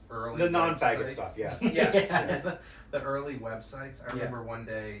like early The non-faggot websites. stuff, yes. Yes. The early websites. I remember one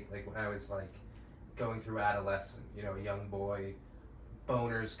day, like when I was like going through adolescence, a young boy,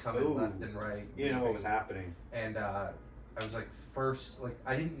 boners coming left and right. You know what was happening. And I was like,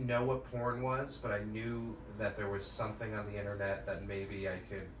 I didn't know what porn was, but I knew that there was something on the internet that maybe I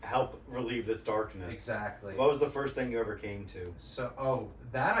could help relieve this darkness. Exactly. What was the first thing you ever came to? So,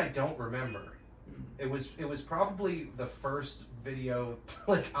 that I don't remember. It was probably the first video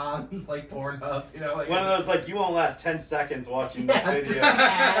like on like Pornhub, like one of those like you won't last 10 seconds watching this video. Just an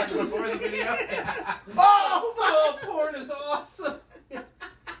ad before the video. Yeah. Oh, porn is awesome.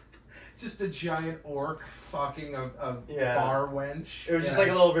 Just a giant orc fucking a bar wench. It was just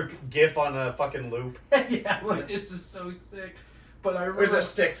like a little GIF on a fucking loop. Yeah, like this is so sick. But I remember There's a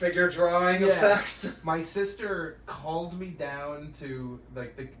stick figure drawing of sex. My sister called me down to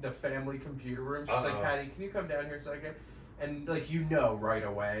like the family computer room. She's like, Patty, can you come down here a second? And like right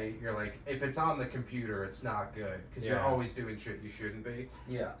away, you're like, if it's on the computer, it's not good because you're always doing shit you shouldn't be.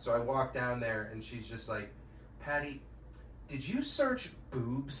 Yeah. So I walked down there and she's just like, Patty, did you search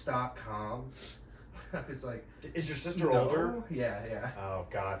boobs.com? I was like, is your sister older? Yeah. Oh,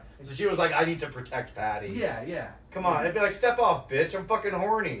 God. So she was like, I need to protect Patty. Yeah. Come on. I'd be like, step off, bitch. I'm fucking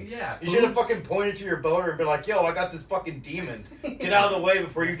horny. Yeah. You should have fucking pointed to your boner and been like, yo, I got this fucking demon. Get out of the way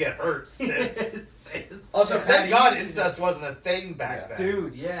before you get hurt, sis. Also, thank God incest wasn't a thing back then.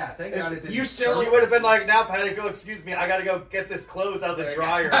 Dude, thank God it didn't. She would have been like, now, Patty, if you'll excuse me, I gotta go get this clothes out of the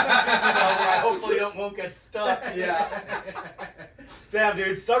dryer. Where I hopefully won't get stuck. Yeah. Damn,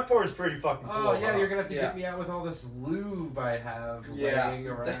 dude, stuck porn's pretty fucking cool. Oh, yeah, you're gonna have to get me out with all this lube I have laying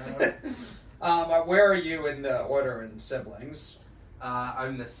around. Where are you in the order in siblings?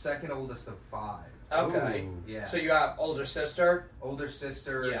 I'm the second oldest of 5. Okay. Ooh, yeah. So you got older sister? Older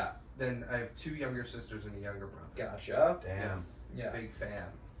sister. Yeah. Then I have 2 younger sisters and a younger brother. Gotcha. Damn. Yeah. Big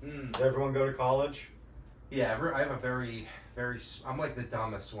fan. Does everyone go to college? Yeah, I have a very, I'm like the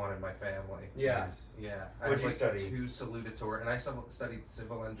dumbest one in my family. Yeah. Yeah. What'd you have study? 2 salutatorian, and I studied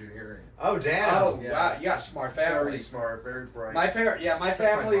civil engineering. Oh, damn. Oh, wow. You got a smart family. Very smart, very bright. My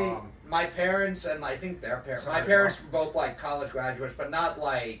family, my parents, and I think their parents. My parents were both like college graduates, but not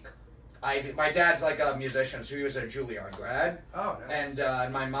like Ivy. My dad's like a musician, so he was a Juilliard grad. Oh, nice.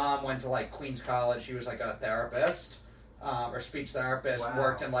 And my mom went to like Queens College. She was like a therapist. Or speech therapist,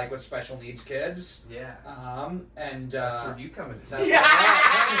 worked in like with special needs kids. Yeah. And that's where you come in.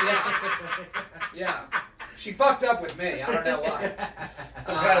 Yeah. She fucked up with me. I don't know why.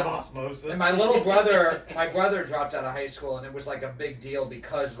 Some kind of osmosis. And my brother dropped out of high school, and it was like a big deal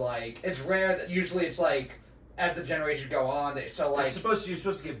because like it's rare that usually it's like as the generations go on, you're supposed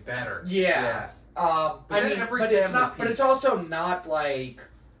to get better. Yeah. But it's also not like.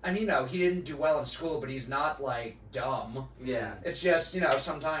 I mean, he didn't do well in school, but he's not, like, dumb. Yeah. It's just,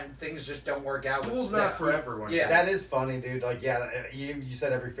 sometimes things just don't work out. School's not for everyone. Yeah. That is funny, dude. Like, you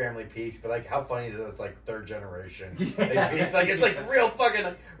said every family peaks, but, like, how funny is it? It's, like, 3rd generation. Yeah. They peak. Like, it's, like, real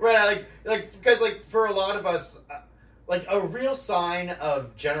fucking, because, like, for a lot of us, like, a real sign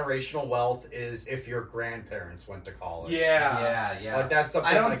of generational wealth is if your grandparents went to college. Yeah. Like, that's something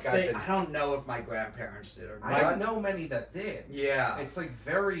I don't know if my grandparents did or not. I don't know many that did. Yeah. It's, like,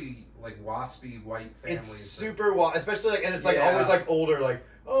 very, like, waspy white families. It's super waspy, especially, like, and it's, like, always, like, older, like,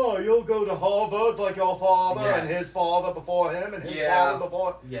 oh, you'll go to Harvard like your father and his father before him and his father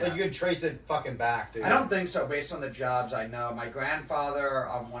before. Yeah. Like, you can trace it fucking back, dude. I don't think so, based on the jobs I know. My grandfather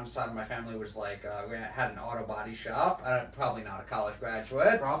on one side of my family was like, had an auto body shop. Probably not a college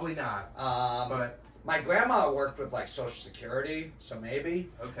graduate. Probably not. But my grandma worked with, like, Social Security, so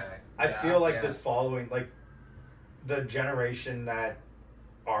maybe. Okay. I feel like this following, like, the generation that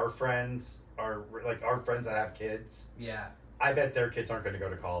our friends are, like, our friends that have kids. Yeah. I bet their kids aren't going to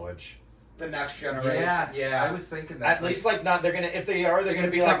go to college. the next generation. Yeah. I was thinking that. At least, like, not, they're gonna, if they are, they're gonna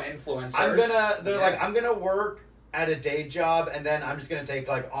be become like, influencers. they're like, I'm gonna work at a day job, and then I'm just gonna take,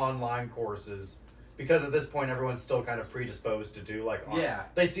 like, online courses. Because at this point, everyone's still kind of predisposed to do, like,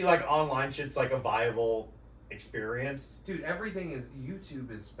 they see, like, online shit's, like, a viable experience. Dude, everything is, YouTube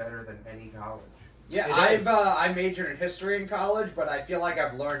is better than any college. Yeah, I majored in history in college, but I feel like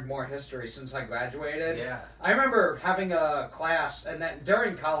I've learned more history since I graduated. Yeah. I remember having a class, and then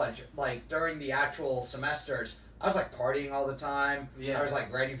during college, like, during the actual semesters, I was, like, partying all the time. Yeah. I was,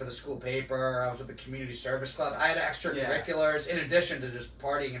 like, writing for the school paper. I was with the community service club. I had extracurriculars in addition to just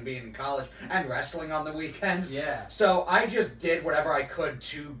partying and being in college and wrestling on the weekends. Yeah. So I just did whatever I could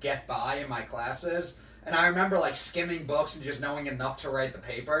to get by in my classes. And I remember, like, skimming books and just knowing enough to write the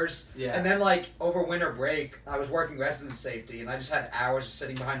papers. Yeah. And then, like, over winter break, I was working resident safety, and I just had hours of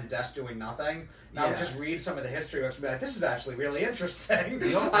sitting behind a desk doing nothing. And I would just read some of the history books and be like, this is actually really interesting.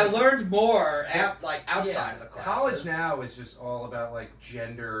 I learned more, outside of the classes. College now is just all about, like,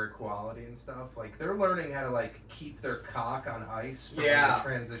 gender equality and stuff. Like, they're learning how to, like, keep their cock on ice for when they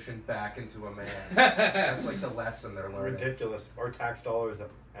transition back into a man. That's, like, the lesson they're learning. Ridiculous. Or tax dollars at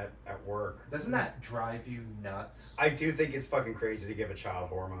work. Doesn't that drive you nuts? I do think it's fucking crazy to give a child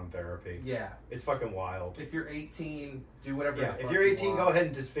hormone therapy. Yeah. It's fucking wild. If you're 18, do whatever the fuck if you're 18, you want. go ahead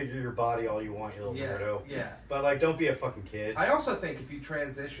and disfigure your body all you want, you little weirdo. Yeah. But, like, don't be a fucking kid. I also think if you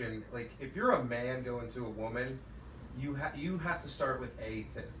transition, like, if you're a man going to a woman, you have to start with A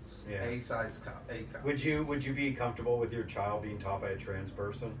tits. Yeah. A size cup. A cup. Would you be comfortable with your child being taught by a trans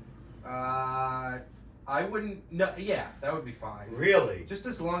person? I wouldn't. No, yeah, that would be fine. Really? Just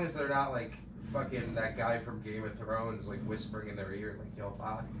as long as they're not like fucking that guy from Game of Thrones, like whispering in their ear, like, "Yo,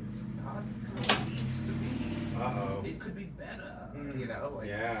 Paddy, it's not how it used to be. Uh-oh. It could be better." You know, like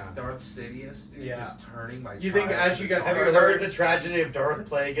Darth Sidious, dude, just turning my. You think as you get have you heard the tragedy of Darth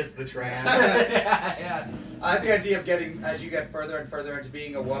Plagueis the trans? Yeah. I have the idea of getting, as you get further and further into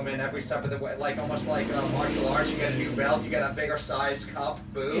being a woman, every step of the way, like almost like martial arts, you get a new belt, you get a bigger size cup,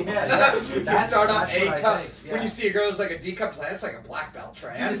 boob. Yeah. You start off A cup. Yeah. When you see a girl who's like a D cup, it's like, that's like a black belt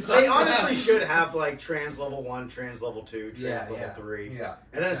trans. They honestly should have like trans level 1, trans level 2, trans level 3. Yeah.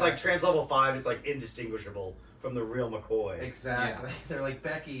 And then it's like trans level 5 is like indistinguishable from the real McCoy. Exactly. Yeah. They're like,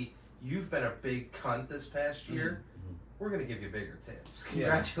 Becky, you've been a big cunt this past year. Mm-hmm. We're gonna give you bigger tits.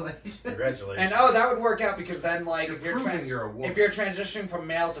 Congratulations. Congratulations. And that would work out because then, like, if you're a woman. if you're transitioning from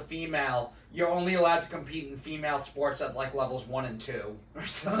male to female, you're only allowed to compete in female sports at like levels 1 and 2 or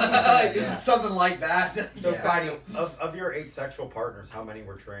something, something like that. So, Paddy, of your 8 sexual partners, how many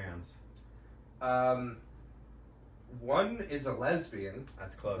were trans? One is a lesbian.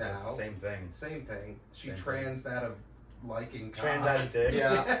 That's close. Now. That's the same thing. Same thing. She trans out of liking cock. Trans out of dick.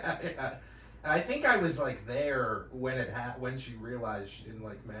 Yeah. And I think I was like there when when she realized she didn't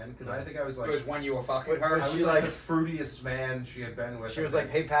like men, because I think I was like. It was when you were fucking her. I was like the fruitiest man she had been with. She was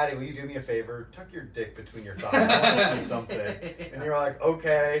like, "Hey, Paddy, will you do me a favor? Tuck your dick between your thighs. I want to see something." And you're like,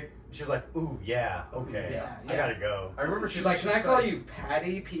 "Okay." She was like, "Ooh, yeah, okay, yeah. I gotta go." I remember she's like, "Can I call you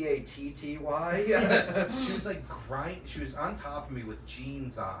Paddy? Patty?" She was like She was on top of me with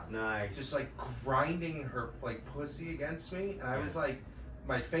jeans on. Nice. Just like grinding her like pussy against me, and I was like,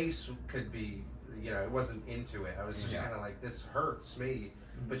 my face could be, it wasn't into it. I was just kind of like, this hurts me.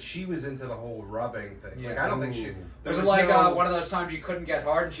 But she was into the whole rubbing thing. Yeah. Like, I don't think she. Was it like one of those times you couldn't get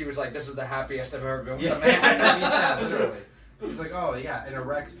hard, and she was like, "This is the happiest I've ever been with a man." Yeah, literally. He's like, "Oh yeah, an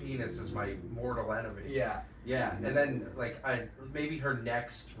erect penis is my mortal enemy." Yeah. Yeah, and then like maybe her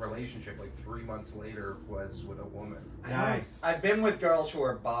next relationship, like 3 months later, was with a woman. Nice. I've been with girls who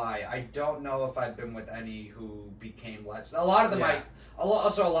are bi. I don't know if I've been with any who became lesbian. A lot of them, a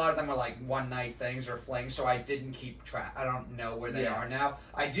lot of them were like one night things or flings. So I didn't keep track. I don't know where they are now.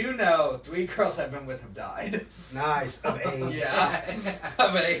 I do know 3 girls I've been with have died. Nice. Of AIDS. Yeah.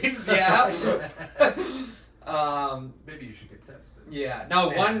 Of AIDS. Yeah. Maybe you should get tested. Yeah. No,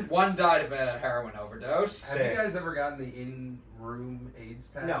 one died of a heroin overdose. Have you guys ever gotten the in-room AIDS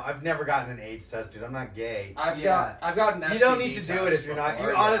test? No, I've never gotten an AIDS test, dude. I'm not gay. I've gotten STD. You don't need to do it if you're not.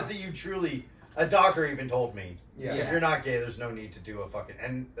 before, Honestly, you truly. A doctor even told me. Yeah. If you're not gay, there's no need to do a fucking.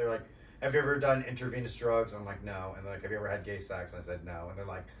 And they're like, "Have you ever done intravenous drugs?" I'm like, "No." And they're like, "Have you ever had gay sex?" And I said, "No." And they're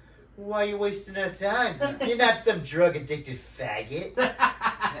like, "Why are you wasting our time? You're not some drug addicted faggot."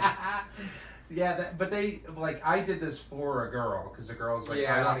 Yeah, but they I did this for a girl because the girl's like,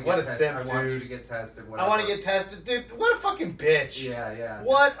 Yeah, I want to what get a tested. simp, I want dude. you to get tested. I Whatever. want to get tested, dude. What a fucking bitch. Yeah.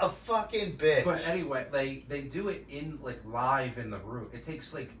 What a fucking bitch. But anyway, they do it in live in the room. It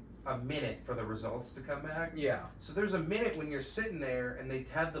takes a minute for the results to come back. Yeah. So there's a minute when you're sitting there and they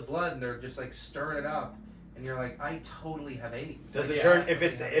have the blood and they're just stirring it up. and you're like, I totally have AIDS. Does Like, it yeah, turn I if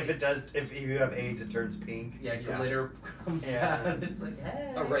totally you have AIDS, it turns pink? yeah, glitter comes Yeah. out. It's like,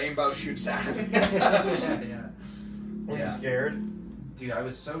 hey. A rainbow shoots out. yeah. Were you Yeah. scared? Dude, I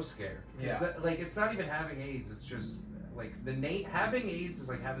was so scared. Yeah. Like, it's not even having AIDS. It's just like having AIDS is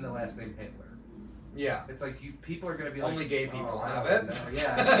like having the last name Hitler. Yeah. It's like people are gonna be like, Only gay people oh, have no, it. no.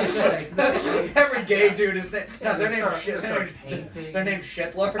 Yeah, exactly. Every gay dude is named. Yeah, No, they're they named start- shit. they start painting. They're named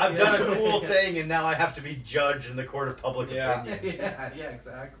Shitler. I've done a cool Yeah. thing, and now I have to be judged in the court of public Yeah. opinion. yeah,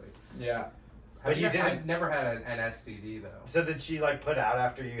 exactly. Yeah. But you didn't- I've never had an STD though. So did she like put out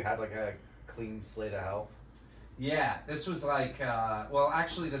after you had like a clean slate of health? Yeah, this was like, well,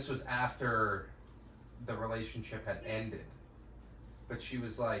 actually, this was after the relationship had ended. But she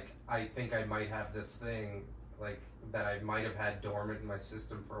was like, I think I might have this thing, like, that I might have had dormant in my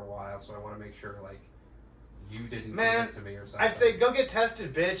system for a while, so I want to make sure, like, you didn't Man, give it to me or something. I'd say go get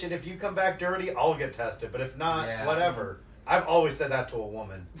tested, bitch, and if you come back dirty, I'll get tested. But if not, Yeah. whatever. I've always said that to a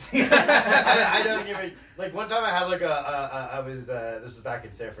woman. I don't even like. One time I had like I was this was back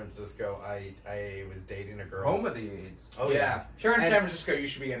in San Francisco. I was dating a girl. Home of the AIDS. Oh yeah. If you're in And- San Francisco, you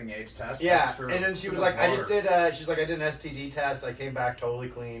should be getting AIDS tests. Yeah, That's true. and then she To was the like, I just border. did. She's like, I did an STD test. I came back totally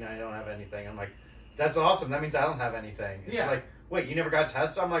clean. I don't have anything. I'm like, that's awesome. That means I don't have anything. And Yeah. She's like, wait, you never got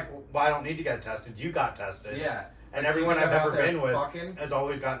tested? I'm like, well, I don't need to get tested. You got tested. Yeah. And Like, everyone you I've out ever there been with fucking- has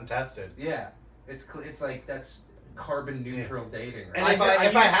always gotten tested. Yeah. It's like, that's carbon neutral dating, right? And I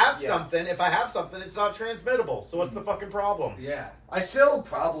if I used- have yeah. something, it's not transmittable. So what's the fucking problem? Yeah. I still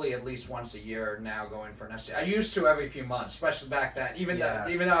probably at least once a year now going for an STD. I used to every few months, especially back then. Even Yeah.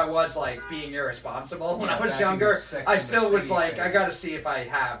 though I was like being irresponsible when Yeah, I was back in younger, the Sex I and the still was City like, thing. I got to see if I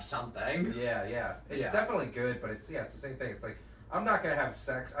have something. Yeah. It's Yeah. definitely good, but it's the same thing. It's like, I'm not gonna have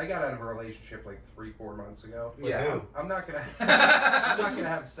sex. I got out of a relationship like 3-4 months ago. With Yeah. who? I'm not gonna. I'm not gonna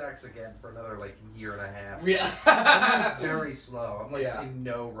have sex again for another like year and a half. Yeah. I'm very slow. I'm like Yeah. in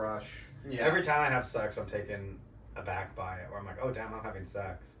no rush. Yeah. Every time I have sex, I'm taken aback by it. Or I'm like, oh damn, I'm having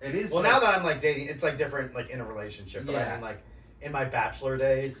sex. It is. Well, like, now that I'm like dating, it's like different, like in a relationship. But I Yeah. mean, like in my bachelor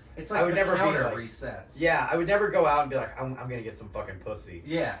days, it's I like would the never be counter like- resets. yeah, I would never go out and be like, I'm gonna get some fucking pussy.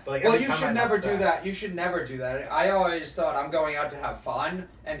 Yeah. But like, Well, every you time should I never have do sex- that. You should never do that. I always thought I'm going out to have fun,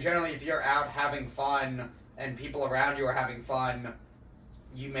 and generally, if you're out having fun and people around you are having fun,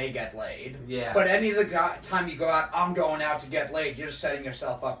 you may get laid. Yeah. But any of the time you go out, I'm going out to get laid. You're just setting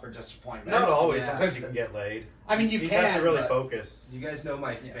yourself up for disappointment. Not always. Yeah. Sometimes you can get laid. I mean, you can. have to really but- focus. Do you guys know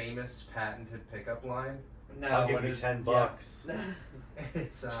my Yeah. famous patented pickup line? No, I'll give what you is- $10.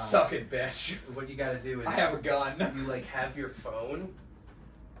 It's Suck it, bitch. What you gotta do is I have a gun. you like have your phone,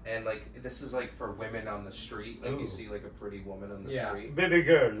 and like this is like for women on the street. Like Ooh. you see like a pretty woman on the Yeah. street. Baby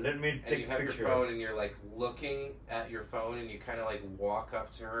girl, let me And take you a have your picture. phone and you're like looking at your phone and you kind of like walk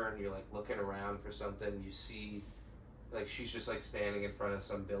up to her and you're like looking around for something. You see, like she's just like standing in front of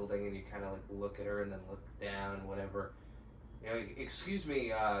some building and you kind of like look at her and then look down, whatever. You're like, excuse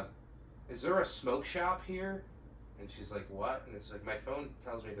me, is there a smoke shop here? And she's like, what? And it's like, my phone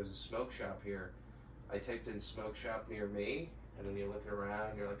tells me there's a smoke shop here. I typed in smoke shop near me, and then you're looking around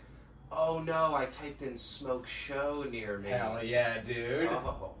and you're like, oh no, I typed in smoke show near me. Hell yeah, dude.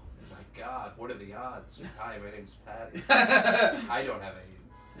 Oh my god, what are the odds? Hi, my name's Paddy. I don't have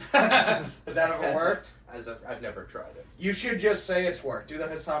AIDS. Has that ever worked? I've never tried it. You should just say it's worked. Do the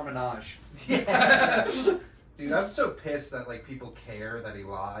Hassan Minaj. Yeah. Dude, I'm so pissed that like people care that he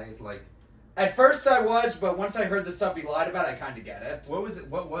lied. Like, At first I was, but once I heard the stuff he lied about, I kind of get it. what was it?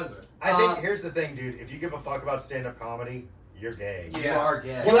 What was it? I think here's the thing, dude. If you give a fuck about stand-up comedy, you're gay. Yeah. You are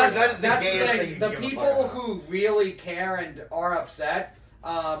gay. Well, that's That is the the gayest thing thing. you The can give a people fuck about. who really care and are upset,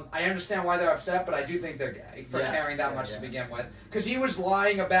 I understand why they're upset, but I do think they're gay for Yes, caring that yeah, much yeah. to begin with. Because he was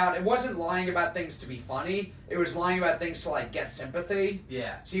lying about, it wasn't lying about things to be funny, it was lying about things to, like, get sympathy.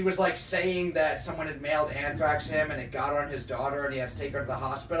 Yeah. So he was, like, saying that someone had mailed anthrax to him and it got on his daughter and he had to take her to the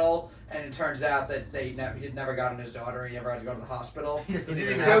hospital. And it turns out that he had never gotten his daughter, he never had to go to the hospital. He doesn't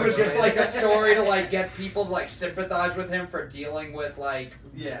even So have it was a just daughter. like a story to like get people to like sympathize with him for dealing with like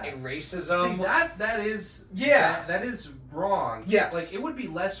Yeah. a racism. See, that is Yeah. that is wrong. Yes. Like it would be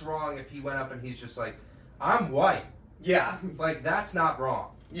less wrong if he went up and he's just like, I'm white. Yeah, Like that's not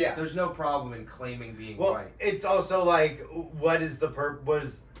wrong. yeah, There's no problem in claiming being Well, white. it's also like, what is the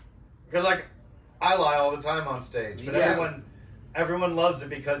because like, I lie all the time on stage, but Yeah. everyone loves it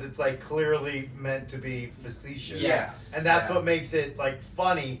because it's like clearly meant to be facetious. Yes. And that's Yeah. what makes it like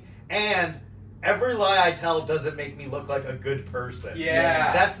funny. And every lie I tell doesn't make me look like a good person.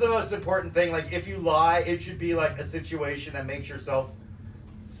 yeah. That's the most important thing. Like, if you lie, it should be like a situation that makes yourself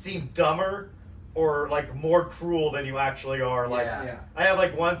seem dumber, or like more cruel than you actually are. Like Yeah. I have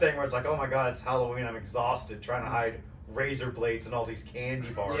like one thing where it's like, oh my god, it's Halloween. I'm exhausted trying to hide razor blades and all these candy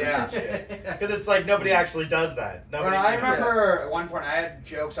bars Yeah. and shit. Because it's like nobody actually does that. Nobody. Well, I remember at one point I had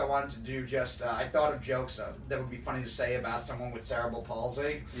jokes I wanted to do. I thought of jokes that would be funny to say about someone with cerebral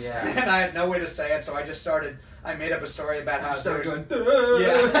palsy. Yeah. And I had no way to say it, so I just started. I made up a story about how there was. going,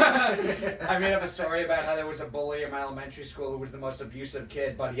 Yeah. I made up a story about how there was a bully in my elementary school who was the most abusive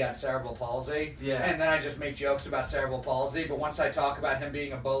kid, but he had cerebral palsy. Yeah. And then I just make jokes about cerebral palsy, but once I talk about him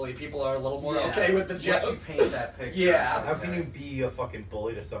being a bully, people are a little more Yeah. okay with the Once you jokes. paint that picture. Yeah. How can you be a fucking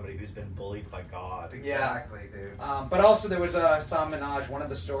bully to somebody who's been bullied by God? Exactly, dude. But also there was Sam Minaj, one of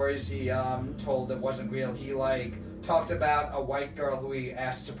the stories he told that wasn't real. He talked about a white girl who he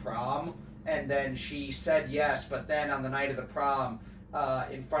asked to prom, and then she said yes, but then on the night of the prom,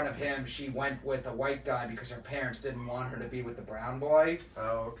 in front of him, she went with a white guy because her parents didn't want her to be with the brown boy.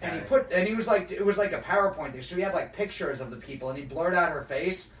 Oh, okay. And he was like, it was like a PowerPoint thing, so he had like pictures of the people, and he blurred out her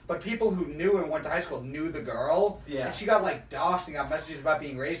face, but people who knew and went to high school knew the girl. Yeah. And she got like doxxed and got messages about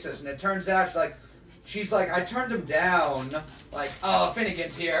being racist, and it turns out she's like, I turned him down, like, oh,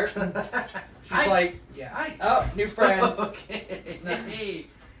 Finnegan's here. Oh, new friend. Okay.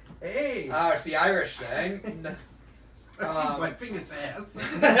 Hey. Oh, it's the Irish thing. Wiping his ass.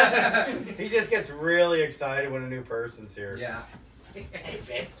 He just gets really excited when a new person's here. Yeah. Hey,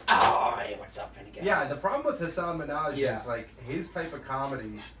 Finn. Oh, hey, what's up, Finnegan? Yeah, the problem with Hassan Minaj Yeah. is like his type of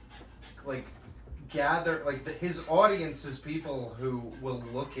comedy, like his audience is people who will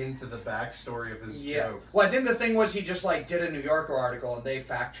look into the backstory of his jokes. Well, I think the thing was he just like did a New Yorker article and they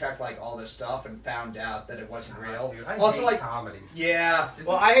fact checked like all this stuff and found out that it wasn't real. Dude, I also, hate comedy. Yeah.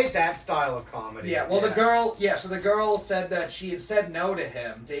 Well, I hate that style of comedy. Yeah, well, Yeah. so the girl said that she had said no to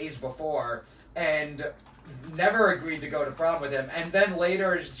him days before and never agreed to go to prom with him. And then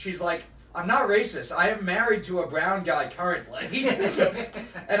later, she's like, I'm not racist. I am married to a brown guy currently.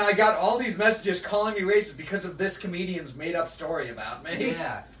 And I got all these messages calling me racist because of this comedian's made-up story about me.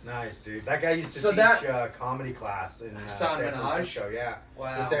 Yeah. Nice, dude. That guy used to So teach comedy class in Hassan San Minaj? Francisco. Yeah.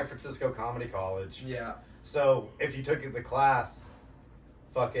 Wow. The San Francisco Comedy College. Yeah. So if you took the class,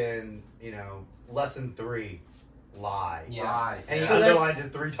 fucking, lesson 3, lie. Yeah. Lie. And he So that's- underlined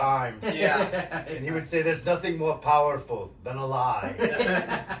it 3 times. Yeah. And he would say, "There's nothing more powerful than a lie."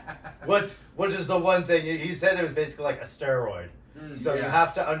 What is the one thing he said? It was basically like a steroid. So you Yeah.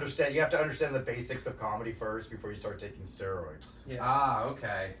 have to understand. You have to understand the basics of comedy first before you start taking steroids. Yeah. Ah,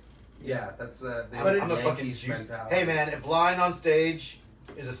 okay. Yeah, that's the I'm a fucking Yankees juice. mentality. Hey man, if lying on stage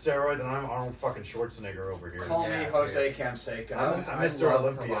is a steroid, then I'm Arnold fucking Schwarzenegger over here. Call me Yeah, Jose Canseco. I'm Mr. love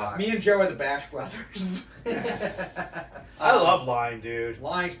to Olympia. lie. Me and Joe are the Bash Brothers. I love lying, dude.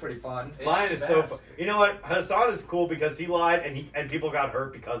 Lying's pretty fun. It's Lying the is so best. fun. You know what? Hassan is cool because he lied and people got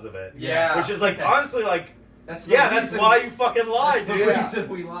hurt because of it. Yeah. Which is like honestly like That's that's reason- why you fucking lied, That's the dude. reason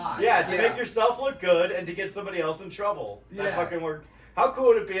we lie. Yeah, to Yeah. make yourself look good and to get somebody else in trouble. That Yeah. fucking worked. How cool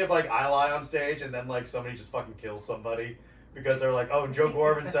would it be if like I lie on stage and then like somebody just fucking kills somebody because they're like, "Oh, Joe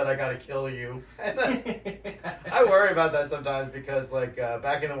Gorman said I gotta kill you." And then, I worry about that sometimes because like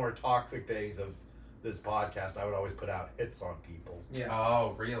back in the more toxic days of this podcast, I would always put out hits on people. Yeah.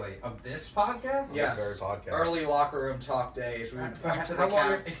 Oh, really? Of this podcast? Yes. This very podcast. Early locker room talk days. We would point to the How long?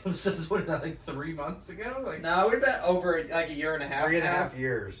 camera. This was what, like 3 months ago? Like, No, we've been over like a year and a half. 3.5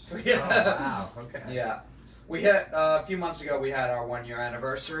 years. Oh, Yeah. wow. Okay. Yeah. We had a few months ago. We had our 1-year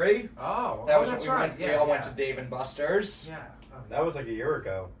anniversary. Oh, That was that's when we right. went. Yeah, we all yeah. went to Dave and Buster's. Yeah. Oh, That was like a year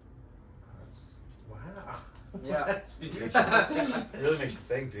ago. That's, wow. Yeah. That's It beautiful. really makes you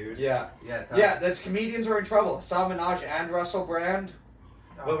think, dude. Yeah. Yeah. it does. Yeah. That's comedians are in trouble. Hassan Minaj and Russell Brand.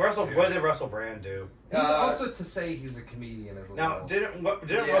 Oh, But dude. what did Russell Brand do? He's Uh, also to say he's a comedian is a Now, little...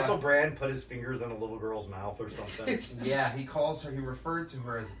 didn't Yeah. Russell Brand put his fingers in a little girl's mouth or something? Yeah, he referred to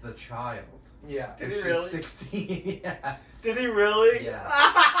her as the child. Yeah. Did And he she's really? 16. Yeah. Did he really?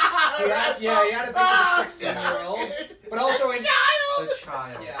 Yeah. He had a picture of a 16-year-old. But also in The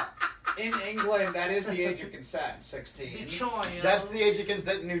child. yeah, in England, that is the age of consent, 16. child. That's the age of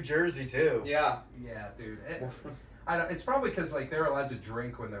consent in New Jersey too. Yeah. Yeah, dude. It's probably because like they're allowed to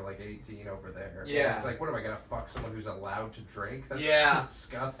drink when they're like 18 over there. Yeah. It's like, what am I gonna fuck someone who's allowed to drink? That's Yeah.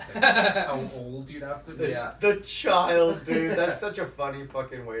 disgusting. How old you'd have to be. Yeah. The child, dude. That's such a funny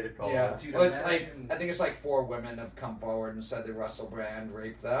fucking way to call Yeah. it. Dude, Well, it's like imagine- I think it's like 4 women have come forward and said that Russell Brand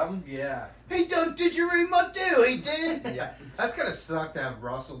raped them. Yeah. Hey, did you read my do? He did. Yeah. That's gonna suck to have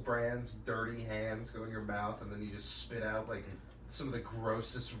Russell Brand's dirty hands go in your mouth and then you just spit out like some of the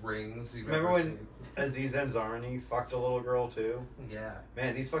grossest rings you've Remember ever when seen. Aziz Ansari fucked a little girl too? Yeah,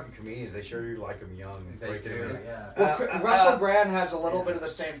 Man, these fucking comedians, they sure do like them young. they Breaking do. them in. Yeah. Well, Russell Brand has a little yeah. bit of the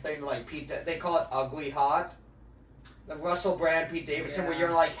same thing, like Pete. They call it ugly hot. The Russell Brand, Pete Davidson, where Yeah.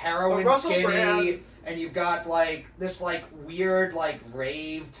 you're like heroin Russell skinny, Brand- and you've got like this like weird like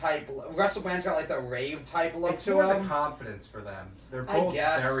rave type. Russell Brand's got like the rave type look It's to more him. the confidence for them. They're I both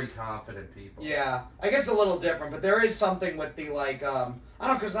guess. very confident people. Yeah, I guess a little different, but there is something with the like. I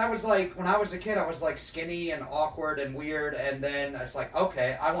don't know, because I was like when I was a kid, I was like skinny and awkward and weird, and then it's like,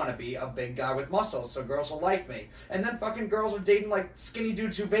 okay, I want to be a big guy with muscles, so girls will like me. And then fucking girls are dating like skinny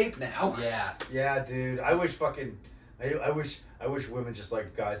dudes who vape now. Yeah. Yeah, dude. I wish fucking. I wish women just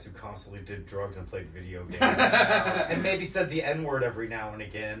like guys who constantly did drugs and played video games. And maybe said the N-word every now and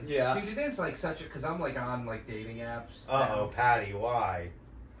again. Yeah. Dude, it is like such a because I'm like on like dating apps. Uh-oh, now, Paddy, why?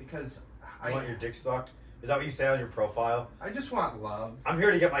 Because You want your dick sucked? Is that what you say on your profile? I just want love. I'm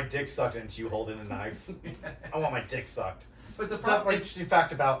here to get my dick sucked and you holding a knife. I want my dick sucked. But the It's not problem, interesting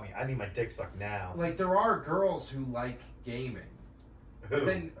fact about me. I need my dick sucked now. like there are girls who like gaming. Who? But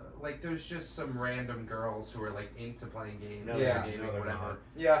then, like, there's just some random girls who are like into playing games, No, Yeah. gaming, no, they're whatever. not.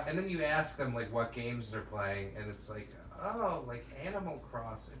 Yeah. And then you ask them like what games they're playing, and it's like, oh, like Animal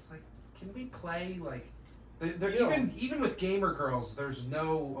Cross. It's like, can we play like? They're You even with gamer girls, there's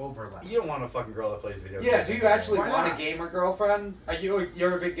no overlap. You don't want a fucking girl that plays video games. Yeah. Do you actually Why want not? a gamer girlfriend?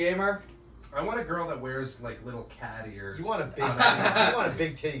 You're a big gamer? I want a girl that wears like little cat ears. You want a big, I you want a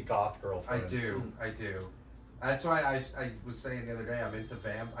big titty goth girlfriend. do. That's why I was saying the other day I'm into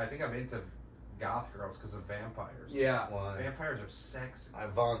I think I'm into goth girls because of vampires. Yeah. Why? Vampires are sexy. I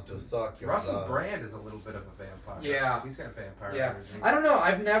want to suck your Russell blood. Brand is a little bit of a vampire. Yeah. He's got vampire Yeah. energy. I don't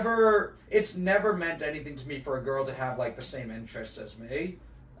know. It's never meant anything to me for a girl to have like the same interests as me.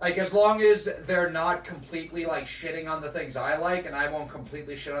 Like as long as they're not completely like shitting on the things I like, and I won't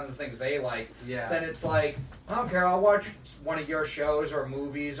completely shit on the things they like, Yeah. then it's like I don't care. I'll watch one of your shows or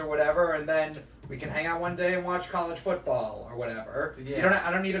movies or whatever, and then we can hang out one day and watch college football or whatever. Yeah.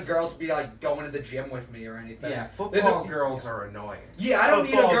 I don't need a girl to be like going to the gym with me or anything. Yeah, There's football a- girls are annoying. Yeah, I don't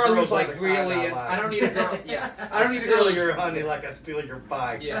need a Football girl girls who's are like the kind really. I In, like. I don't need a girl. Yeah, I don't need a girl. Steal who's- your honey like I steal your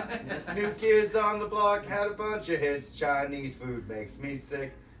bike. Yeah. New kids on the block had a bunch of hits. Chinese food makes me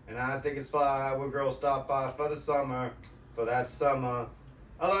sick, and I think it's fly when girls stop by for the summer. For that summer,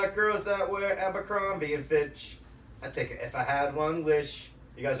 I like girls that wear Abercrombie and Fitch. I'd take it if I had one wish.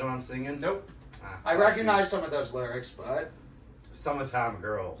 You guys know what I'm singing? Nope. Ah, I fuck recognize some of those lyrics, but you. Summertime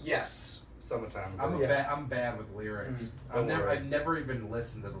girls. yes. Summertime I'm girls. I'm bad with lyrics. Don't worry. I've never even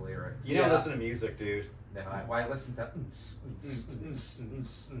listened to the lyrics. You don't Yeah. listen to music, dude. No, I listen to.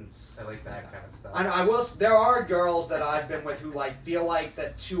 I like that kind of stuff. I will. There are girls that I've been with who like feel like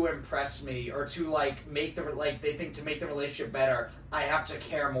that to impress me or to like make the like they think to make the relationship better, I have to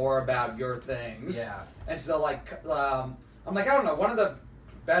care more about your things. Yeah. And so like I'm like I don't know. One of the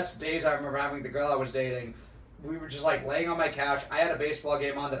best days I remember having with the girl I was dating. We were just like laying on my couch. I had a baseball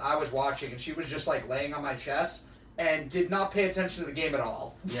game on that I was watching, and she was just like laying on my chest and did not pay attention to the game at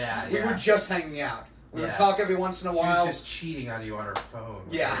all. Yeah, We were just hanging out. We would Yeah. talk every once in a She while. was just cheating on you on her phone.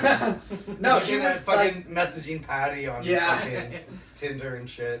 Yeah. No, she Looking was at fucking messaging Paddy on Yeah. fucking Tinder and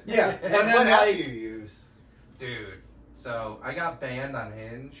shit. Yeah, and then what app do like you use? Dude. So I got banned on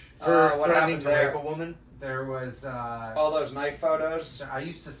Hinge. For what threatening happened to there? rape a woman? There was. all those knife photos. So I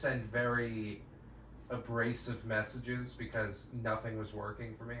used to send very abrasive messages because nothing was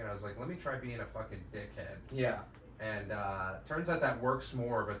working for me, and I was like, let me try being a fucking dickhead. Yeah. And turns out that works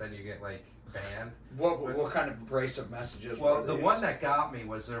more, but then you get like banned. What kind of abrasive messages? Well, were the these? one that got me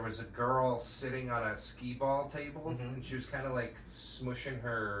was there was a girl sitting on a skee ball table, Mhm. and she was kind of like smushing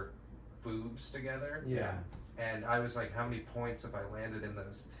her boobs together. Yeah. And I was like, how many points if I landed in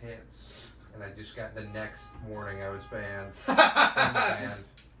those tits? And I just got the next morning I was banned. Banned.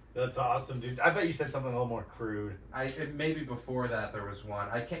 That's awesome, dude. I bet you said something a little more crude. Maybe before that there was one.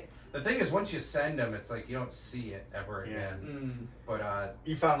 I can't. The thing is, once you send them, it's like you don't see it ever Yeah. again. But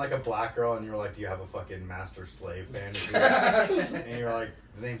You found like a black girl and you were like, do you have a fucking master slave fantasy? And you're like,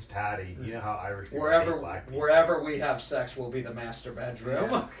 the name's Paddy. You know how Irish people hate black people. wherever we have sex will be the master bedroom.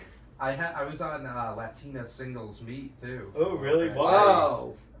 Yeah. I was on Latina Singles Meet too. Oh, really? Okay. Why?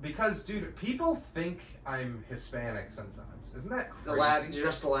 Whoa. Because, dude, people think I'm Hispanic sometimes. Isn't that The crazy?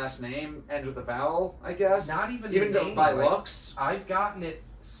 just the last name ends with a vowel, I guess. Not even even the though name, by like- looks. I've gotten it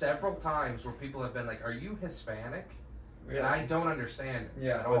several times where people have been like, "Are you Hispanic?" Really? And I don't understand it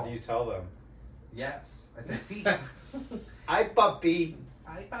Yeah. at What all. do you tell them? Yes. I said see. Hi, puppy.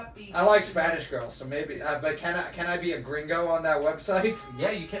 Hi, papi. I like Spanish girls, so maybe. But can I be a gringo on that website?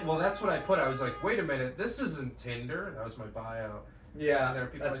 Yeah, you can. Well, that's what I put. I was like, wait a minute, this isn't Tinder. That was my bio. Yeah, And there are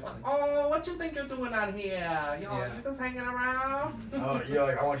people that's like, fine. oh, what you think you're doing out here? You just hanging around? Oh, you're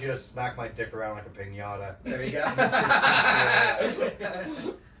like, I want you to smack my dick around like a pinata. There you go.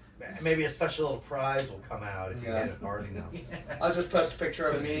 Maybe a special little prize will come out if you Yeah. hit it hard enough. I'll just post a picture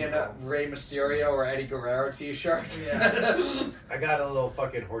of me in a Rey Mysterio or Eddie Guerrero t-shirt. Yeah. I got a little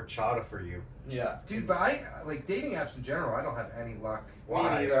fucking horchata for you. Yeah. Dude, but I like dating apps in general. I don't have any luck. Me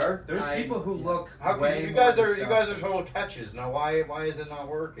neither. There's people who look. How come way you guys more are disgusting. total catches now? Why is it not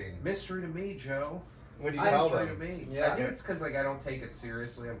working? Mystery to me, Joe. What do you tell Mystery to them? me. Yeah. I think it's because like I don't take it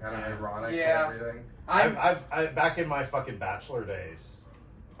seriously. I'm kind of ironic Yeah. and everything. I back in my fucking bachelor days,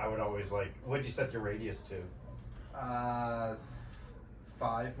 I would always like, what'd you set your radius to?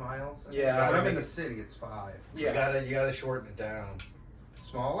 5 miles. Yeah. When I'm in the city, it's 5. Yeah. You gotta shorten it down.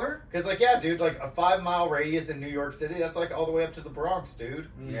 Smaller? Cause like yeah, dude, like a 5-mile radius in New York City, that's like all the way up to the Bronx, dude.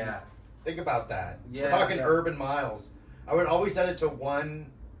 Yeah. Think about that. Yeah. We're talking Yeah. urban miles. I would always set it to 1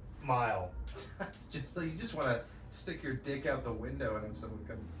 mile. It's just like you just want to stick your dick out the window and have someone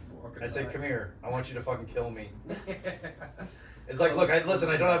come walking. I say, by. come here. I want you to fucking kill me. It's like, look, listen,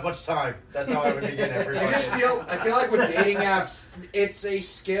 I don't have much time. That's how I would begin every I fucking- feel like with dating apps, it's a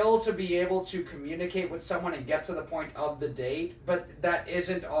skill to be able to communicate with someone and get to the point of the date, but that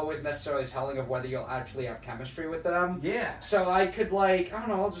isn't always necessarily telling of whether you'll actually have chemistry with them. Yeah. So I could like, I don't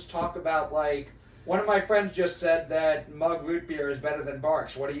know, I'll just talk about like, one of my friends just said that mug root beer is better than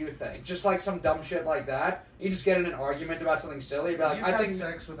Barks. What do you think? Just like some dumb shit like that. You just get in an argument about something silly, be like, You've I had think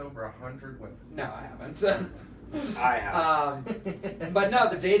sex with over 100 women. no, I haven't. I have. But no,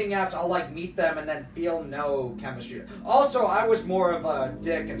 the dating apps, I'll like meet them and then feel no chemistry. Also, I was more of a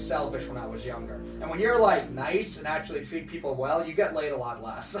dick and selfish when I was younger. And when you're like nice and actually treat people well, you get laid a lot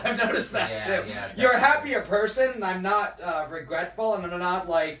less. I've noticed that too. Yeah, You're a happier person, and I'm not regretful, and I'm not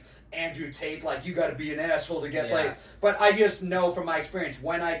like Andrew Tate, like you got to be an asshole to get laid. But I just know from my experience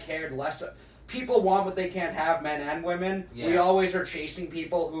when I cared less. People want what they can't have, men and women. Yeah. We always are chasing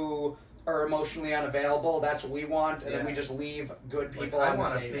people who are emotionally unavailable. That's what we want, and then we just leave good people I on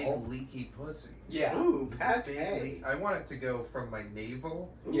want the a table. big leaky pussy. Yeah. Ooh, Big Paddy. I want it to go from my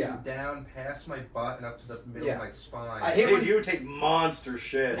navel Yeah. down past my butt and up to the middle Yeah. of my spine. I hate Dude, when you would take monster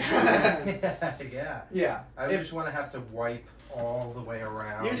shit. yeah. Yeah. I would just want to have to wipe all the way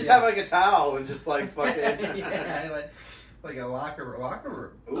around. You just have like a towel and just like fucking. yeah, like a locker room.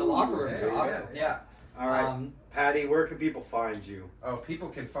 A locker room there you top. go. Yeah. All right, Paddy, where can people find you? Oh, people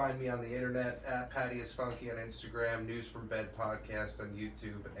can find me on the internet at Paddy is Funky on Instagram, News from Bed podcast on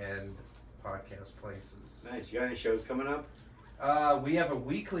YouTube, and podcast places. Nice. You got any shows coming up? We have a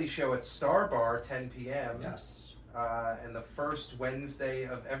weekly show at Star Bar, 10 p.m. Yes. And the first Wednesday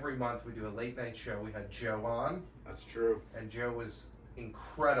of every month, we do a late night show. We had Joe on, That's true. and Joe was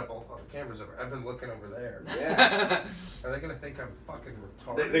incredible. Oh, the camera's over. I've been looking over there. Yeah. Are they going to think I'm fucking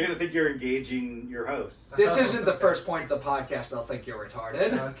retarded? They're gonna think you're engaging your hosts. This isn't the first point of the podcast. They'll think you're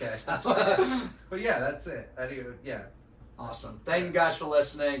retarded. Okay. That's fine. But yeah, that's it. Yeah. Awesome. Thank you guys for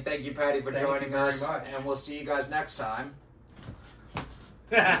listening. Thank you, Patty, for Thank you joining very us. much. And we'll see you guys next time.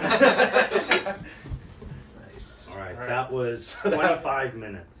 Nice. All right, All right. that was 25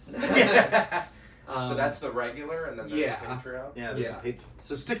 minutes. So that's the regular, and then there's yeah. the Patreon? Yeah, there's Yeah. a paper.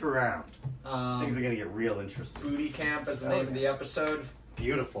 So stick around. Things are gonna get real interesting. Booty Camp is the name of the episode.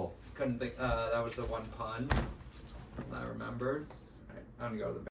 Beautiful. Couldn't think. That was the one pun I remembered. All right, I'm gonna go to the